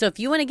 So if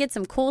you want to get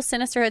some cool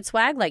Sinisterhood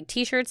swag like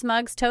t-shirts,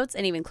 mugs, totes,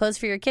 and even clothes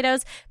for your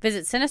kiddos,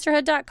 visit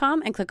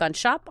sinisterhood.com and click on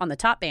Shop on the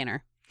top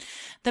banner.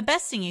 The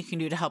best thing you can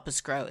do to help us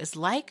grow is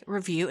like,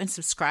 review, and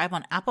subscribe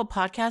on Apple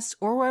Podcasts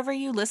or wherever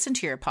you listen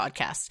to your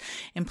podcasts.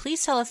 And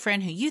please tell a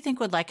friend who you think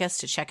would like us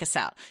to check us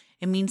out.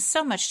 It means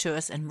so much to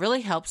us and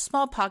really helps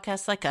small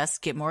podcasts like us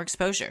get more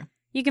exposure.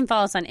 You can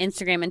follow us on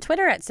Instagram and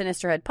Twitter at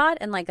SinisterhoodPod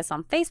and like us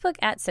on Facebook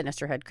at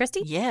Sinisterhood.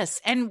 Christy?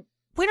 Yes, and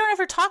we don't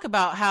ever talk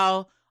about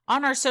how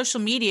on our social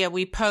media,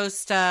 we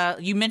post,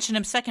 you mentioned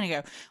him a second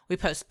ago, we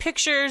post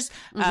pictures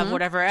of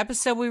whatever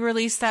episode we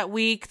released that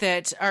week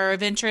that are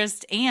of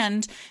interest,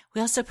 and we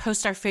also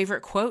post our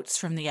favorite quotes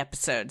from the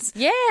episodes.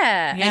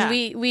 Yeah. And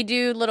we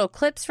do little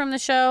clips from the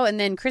show, and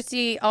then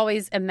Christy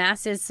always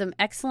amasses some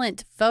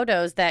excellent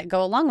photos that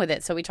go along with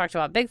it. So we talked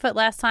about Bigfoot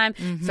last time.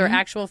 So our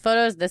actual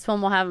photos. This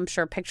one will have, I'm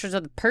sure, pictures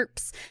of the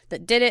perps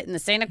that did it and the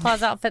Santa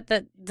Claus outfit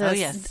that Oh,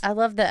 yes. I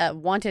love the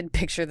wanted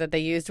picture that they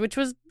used, which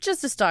was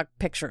just a stock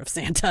picture of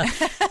Santa.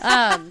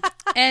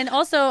 And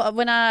also,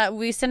 when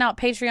we send out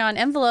Patreon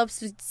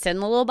envelopes, we send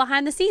a little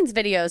behind the scenes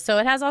videos. So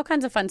it has all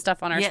kinds of fun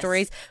stuff on our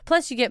stories.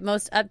 Plus, you get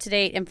most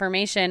up-to-date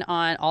information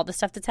on all the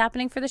stuff that's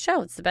happening for the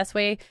show. It's the best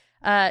way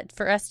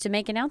for us to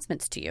make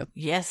announcements to you.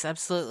 Yes,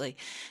 absolutely.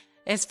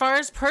 As far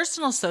as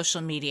personal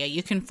social media,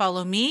 you can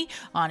follow me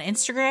on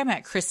Instagram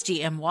at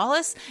Christy M.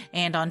 Wallace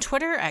and on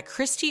Twitter at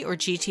Christy or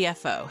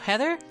GTFO.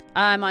 Heather?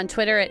 I'm on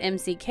Twitter at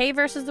MCK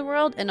versus the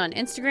world and on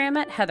Instagram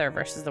at Heather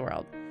versus the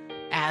world.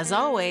 As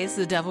always,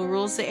 the devil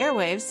rules the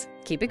airwaves.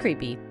 Keep it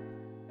creepy.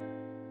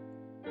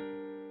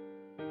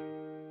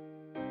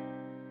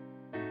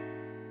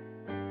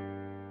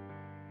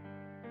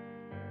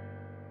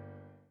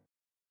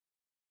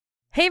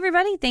 Hey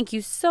everybody, thank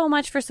you so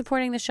much for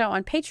supporting the show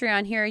on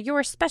Patreon. Here are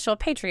your special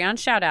Patreon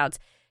shoutouts.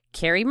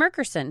 Carrie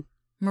Merkerson,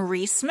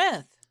 Marie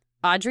Smith,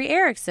 Audrey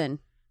Erickson,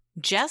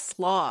 Jess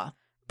Law,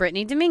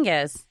 Brittany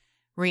Dominguez,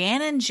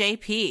 Rhiannon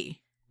JP,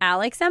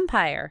 Alex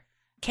Empire,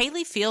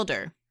 Kaylee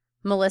Fielder,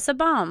 Melissa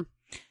Baum,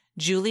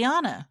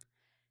 Juliana,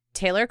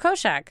 Taylor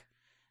Koshak,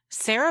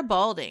 Sarah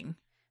Balding,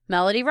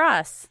 Melody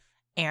Ross,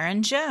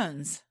 Aaron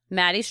Jones,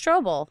 Maddie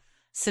Strobel,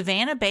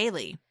 Savannah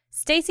Bailey,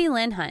 Stacy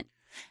Lynn Hunt.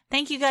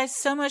 Thank you guys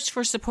so much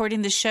for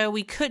supporting the show.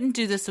 We couldn't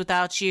do this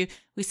without you.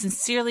 We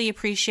sincerely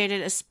appreciate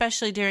it,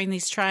 especially during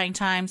these trying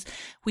times.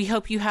 We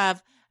hope you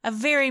have a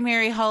very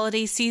merry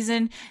holiday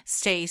season.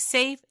 Stay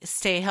safe,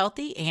 stay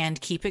healthy, and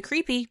keep it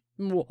creepy.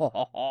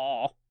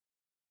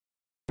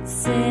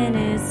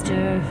 Sinister.